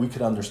way that we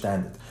could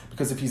understand it.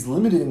 Because if he's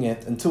limiting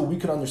it until we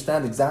could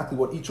understand exactly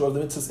what each of the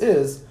mitzvahs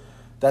is,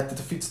 that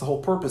defeats the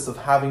whole purpose of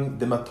having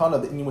the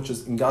matana, the inyan which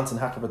is in gans and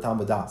hakav Tam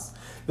V'das.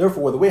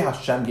 Therefore, the way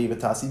Hashem gave it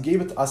to us, He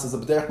gave it to us as a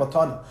b'derech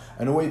matana,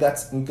 in a way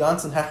that's in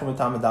gans and hakav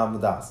Tam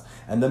V'das.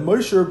 And then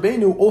Moshe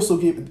Rabbeinu also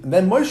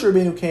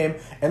came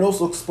and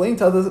also explained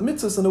to us the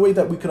mitzvahs in a way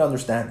that we could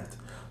understand it.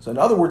 So in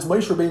other words,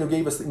 Moshe Rabbeinu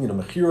gave us the inyan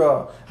of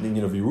Mechira, the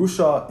inyan of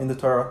Yerusha in the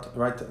Torah,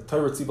 right?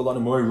 Torah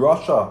Tzivalanu Mori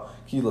Rasha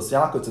Kilas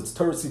Yaakov. It's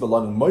Torah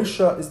Tzivalanu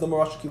Moshe is the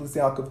Morasha Kilas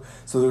Yaakov.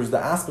 So there's the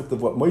aspect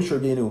of what Moshe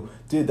Rabbeinu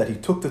did, that he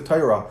took the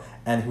Torah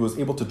and he was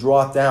able to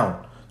draw it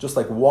down, just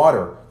like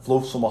water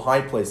flows from a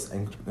high place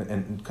and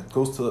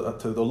goes to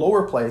the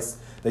lower place.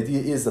 The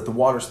idea is that the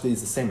water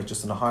stays the same, it's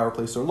just in a higher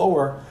place or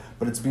lower,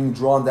 but it's being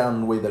drawn down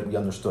in a way that we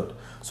understood.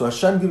 So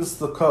Hashem gives us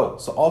the kol.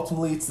 So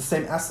ultimately it's the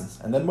same essence.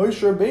 And then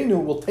Moshe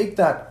Rabbeinu will take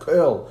that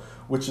kol,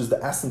 which is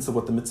the essence of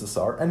what the mitzvahs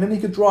are, and then he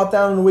could draw it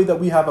down in a way that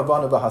we have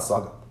Havana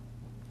V'Hasaga.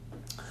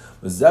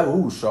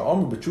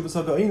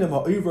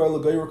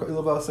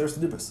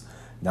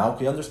 Now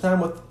can you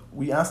understand what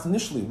we asked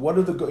initially? What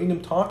are the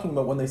Go'inim talking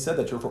about when they said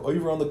that you're for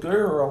over on the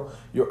Geirel,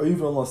 you're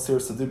over on the Ser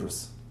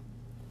Sedibris?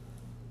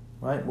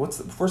 Right?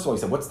 First of all, he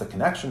said, what's the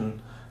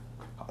connection?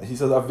 He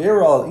says,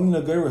 Avera al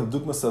ina Geirel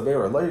dugma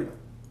savera, like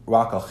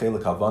Rak al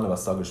Chelek Havana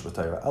Vasagish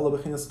V'Tayra, Ela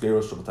Bechinas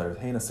Geirel Shabbatayra,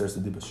 Heina Ser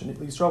Sedibris, Shinit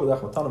Yisrael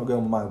B'dach Matana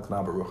V'Geirel M'mayel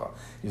K'na Barucha.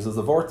 He says,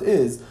 the vort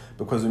is,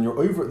 because when you're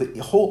over,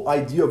 the whole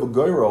idea of a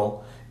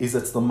Geirel is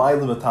it's the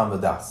Ma'ila Matam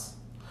V'das.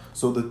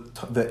 So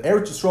the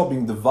Eretz Yisrael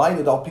being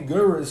divided al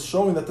Pigura is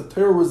showing that the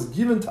Torah was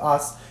given to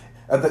us,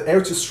 that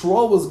Eretz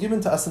Yisrael was given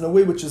to us in a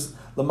way which is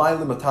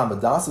l'mayla matam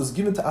v'das. It was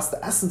given to us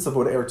the essence of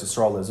what Eretz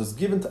Yisrael is. It was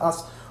given to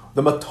us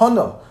the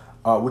matana,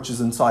 which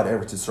is inside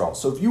Eretz Yisrael.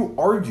 So if you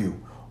argue,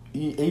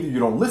 either you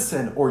don't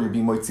listen or you're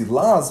being moitzi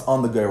laz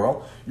on the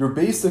Geirel, you're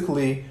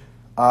basically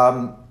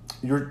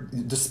you're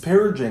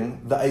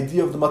disparaging the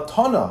idea of the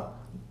matana,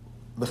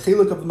 the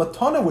chelek of the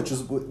matana which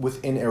is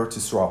within Eretz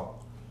Yisrael.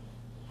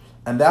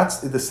 And that's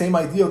the same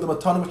idea of the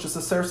matana, which is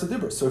the Ser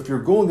Sedibra. So if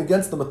you're going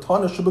against the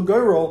matana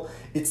Shabbat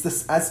it's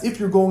this as if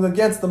you're going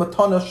against the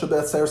matana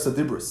Shabbat Ser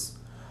Sedibris.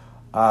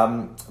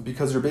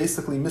 Because you're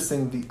basically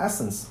missing the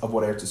essence of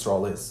what Eretz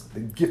Yisrael is, the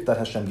gift that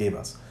Hashem gave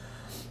us.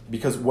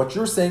 Because what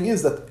you're saying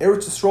is that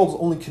Eretz Yisrael is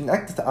only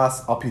connected to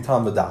us al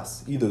pitam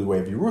v'das, either the way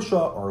of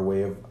Yerusha or a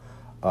way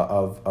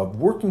of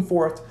working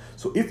for it.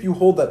 So if you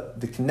hold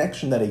that the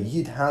connection that a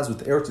Yid has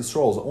with Eretz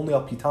Yisrael is only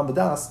al pitam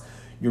v'das,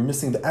 you're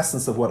missing the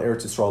essence of what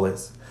Eretz Yisrael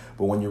is.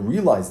 But when you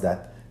realize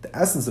that the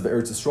essence of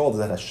Eretz Yisrael is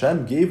that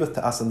Hashem gave it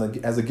to us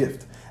as a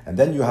gift, and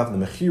then you have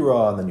the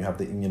Mechira, and then you have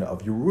the inyan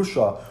of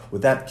Yerusha, where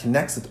that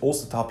connects it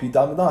also to Hapi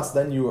Damadas,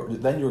 then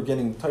you're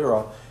getting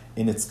Torah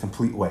in its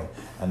complete way.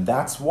 And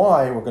that's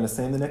why we're going to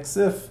say in the next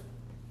sif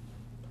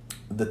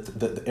that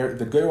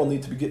the Geirel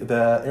need to be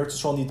the Eretz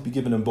Yisrael need to be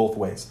given in both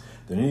ways.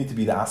 There need to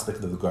be the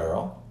aspect of the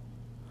Geirel,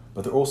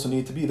 but there also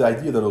need to be the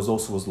idea that it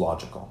also was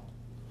logical.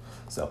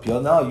 So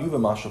now Yuva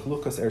Mashach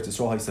Lukas Eretz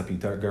Yisrael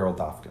Haisapita Geirel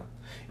Dafka.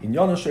 In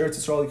Yonash Eretz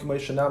Yisrael Yikumay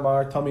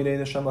Shanamar Tamidei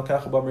Hashem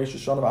Lakacha Bam Reish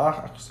Shana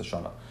V'Ach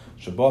Shana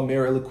Shabam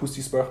Mir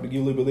Elikusi Sparach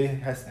Begilu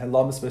B'Li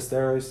Helamis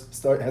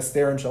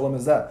Hesterim Shalom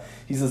Hazeh.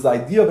 He says the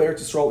idea of Eretz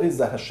Yisrael is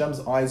that Hashem's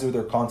eyes are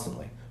there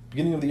constantly,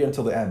 beginning of the year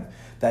until the end.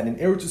 That in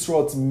Eretz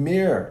Yisrael it's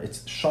mir,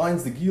 it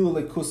shines the Gilu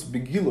Lekus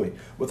Begilui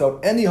without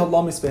any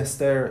Helamis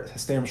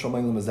Hesterim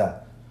Shalom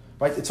Hazeh.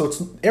 Right? So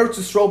it's Eretz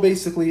Yisrael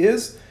basically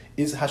is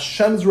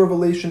Hashem's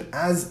revelation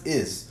as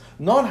is,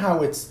 not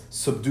how it's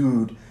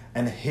subdued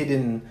and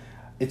hidden.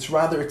 It's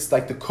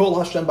like the Kol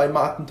Hashem by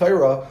Matan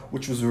Torah,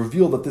 which was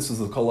revealed that this is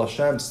the Kol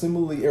Hashem.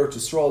 Similarly, Eretz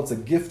Yisrael, it's a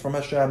gift from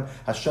Hashem.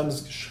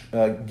 Hashem's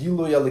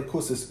Giloy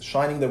Alikus is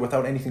shining there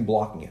without anything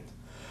blocking it.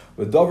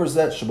 With Dover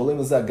Zet,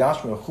 Shabalim Zet,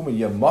 Gashmi, Achuma,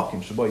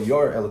 Yemakim, Shabay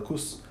Yor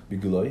Alikus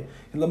Bigiloy,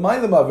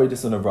 Hilamayla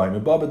Mavredis and Avrayim,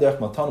 Babadech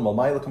Matanam,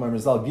 Almayla Kamay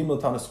Rizal, Gimel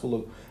Tanas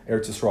Hulu,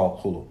 Eretz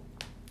Yisrael Hulu.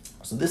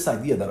 So this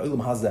idea that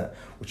Olam has that,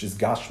 which is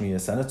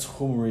Gashmias and it's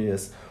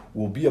Chumrias,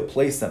 will be a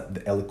place that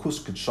the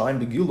Elikus could shine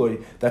the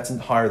Giloi, that's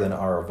higher than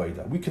our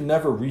Avodah. We can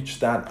never reach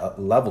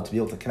that level to be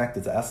able to connect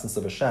it to the essence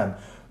of Hashem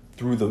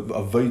through the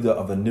avodah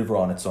of the nivra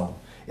on its own.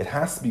 It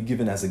has to be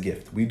given as a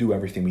gift. We do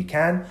everything we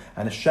can,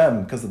 and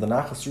Hashem, because of the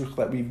nachas ruach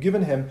that we've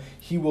given Him,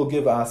 He will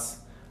give us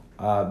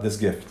this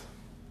gift,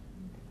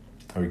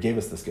 or He gave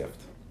us this gift.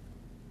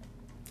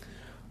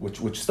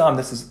 Which Stam,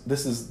 this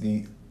is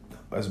the,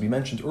 as we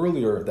mentioned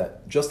earlier,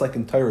 that just like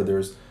in Torah,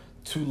 there's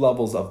two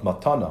levels of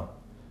matana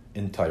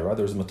in Torah.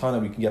 There's matana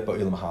we can get by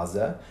Ilam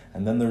Hazeh,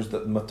 and then there's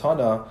the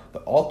matana,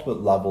 the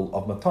ultimate level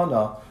of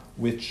matana,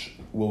 which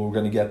we're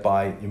going to get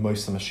by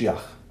Yemos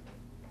Mashiach.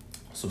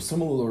 So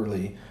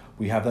similarly,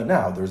 we have that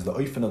now. There's the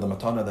oifen of the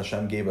matana that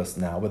Hashem gave us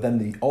now, but then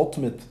the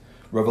ultimate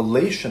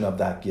revelation of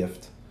that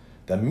gift,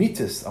 the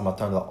mitis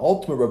amatana, the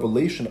ultimate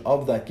revelation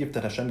of that gift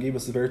that Hashem gave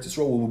us of Eretz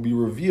Yisrael will be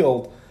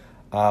revealed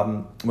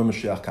when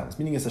Mashiach comes.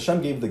 Meaning is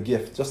Hashem gave the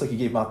gift, just like He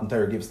gave Matan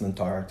Torah, gives the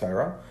entire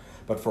Torah,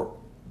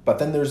 but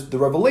then there's the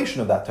revelation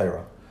of that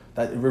Torah,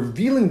 that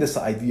revealing this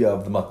idea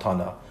of the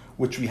matana,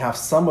 which we have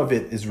some of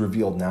it is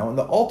revealed now, and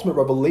the ultimate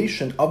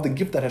revelation of the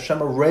gift that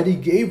Hashem already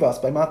gave us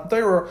by Matan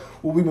Torah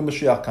will be when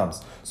Mashiach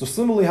comes. So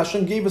similarly,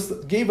 Hashem gave us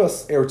Eretz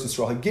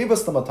Yisrael, He gave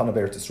us the matana of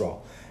Eretz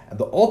Yisrael, and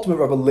the ultimate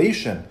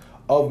revelation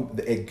of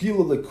the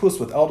Egila Lekus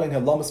with Aldain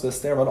Halamas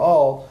V'Ester and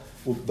all,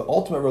 the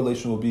ultimate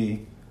revelation will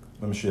be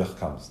when Mashiach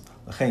comes.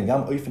 L'chein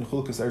gam oifen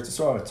chulukas Eretz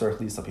Yisrael tzarich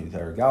li'sapid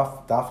Torah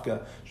gaf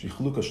dafka she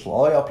chulukas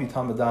shloi al pi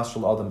tamadas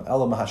shel adam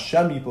ela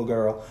mahashem yipol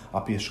gerel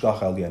al pi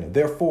hashgacha al yenu.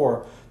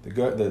 Therefore,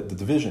 the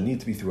division need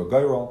to be through a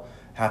gerel,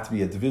 had to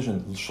be a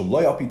division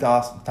shloi al pi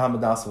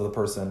tamadas of the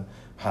person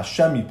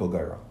Hashem yipol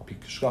gerel al pi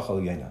hashgacha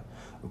al yenu.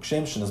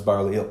 Ukshem shenas bar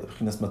le'il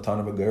b'chinas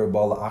matana v'gerel ba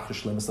la'achre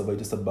shlemis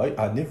avodas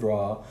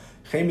ha'nivra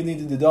chem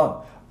b'nid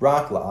didan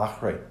rak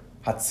la'achrei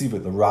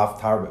Hatzivit, the Rav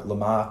Tarbet,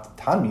 Lamat,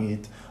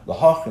 Tamid,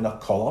 Lahachina,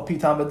 Kol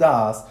Pitam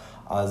Badas,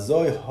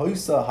 Azoy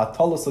Hoisa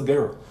Hatalas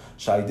Ager,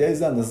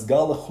 Shaideza,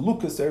 Nazgala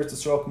Chlukas Eretz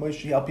Yisrael,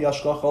 Moishi Api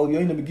Ashkach Al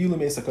Yoina Begilu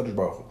Mesa Kadosh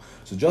Baruch Hu.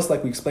 So just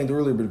like we explained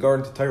earlier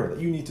regarding to Torah,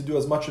 that you need to do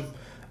as much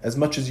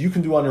as you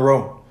can do on your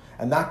own.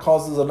 And that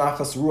causes a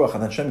nachas ruach,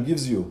 and Hashem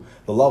gives you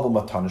the level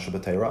matana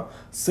shabbatera.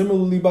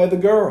 Similarly, by the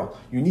girl,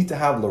 you need to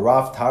have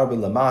Larav Tarbe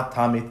Lamat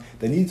Tamid.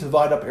 They need to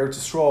divide up Eretz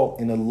Yisrael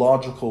in a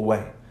logical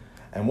way.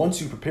 And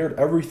once you've prepared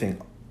everything,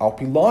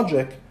 Alpi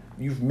logic,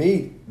 you've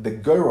made the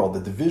girl, the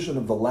division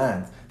of the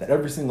land, that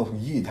every single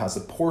Yid has a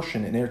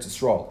portion in Eretz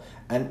Yisrael.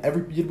 And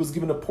every Yid was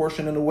given a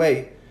portion in a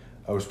way,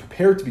 or was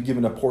prepared to be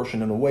given a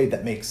portion in a way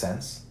that makes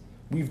sense.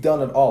 We've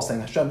done it all, saying,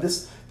 Hashem,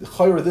 this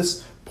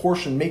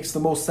portion makes the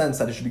most sense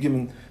that it should be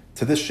given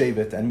to this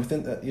Shevet, and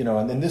within,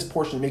 and then this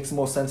portion it makes the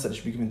most sense that it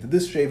should be given to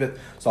this Shevet.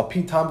 So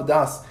Alpi Tam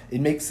B'das,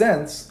 it makes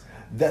sense.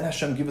 Then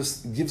Hashem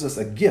gives us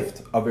a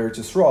gift of Eretz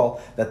Yisrael,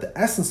 that the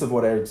essence of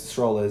what Eretz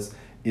Yisrael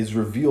is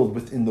revealed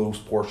within those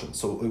portions.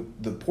 So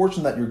the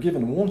portion that you're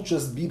given won't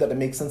just be that it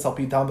makes sense al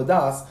pi tam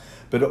v'das,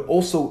 but it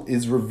also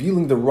is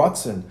revealing the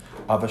ratzon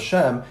of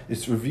Hashem.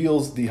 It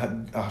reveals the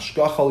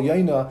hashgach al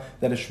yaina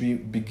that it should be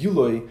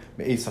begiloi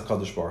me'es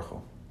HaKadosh Baruch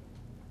Hu.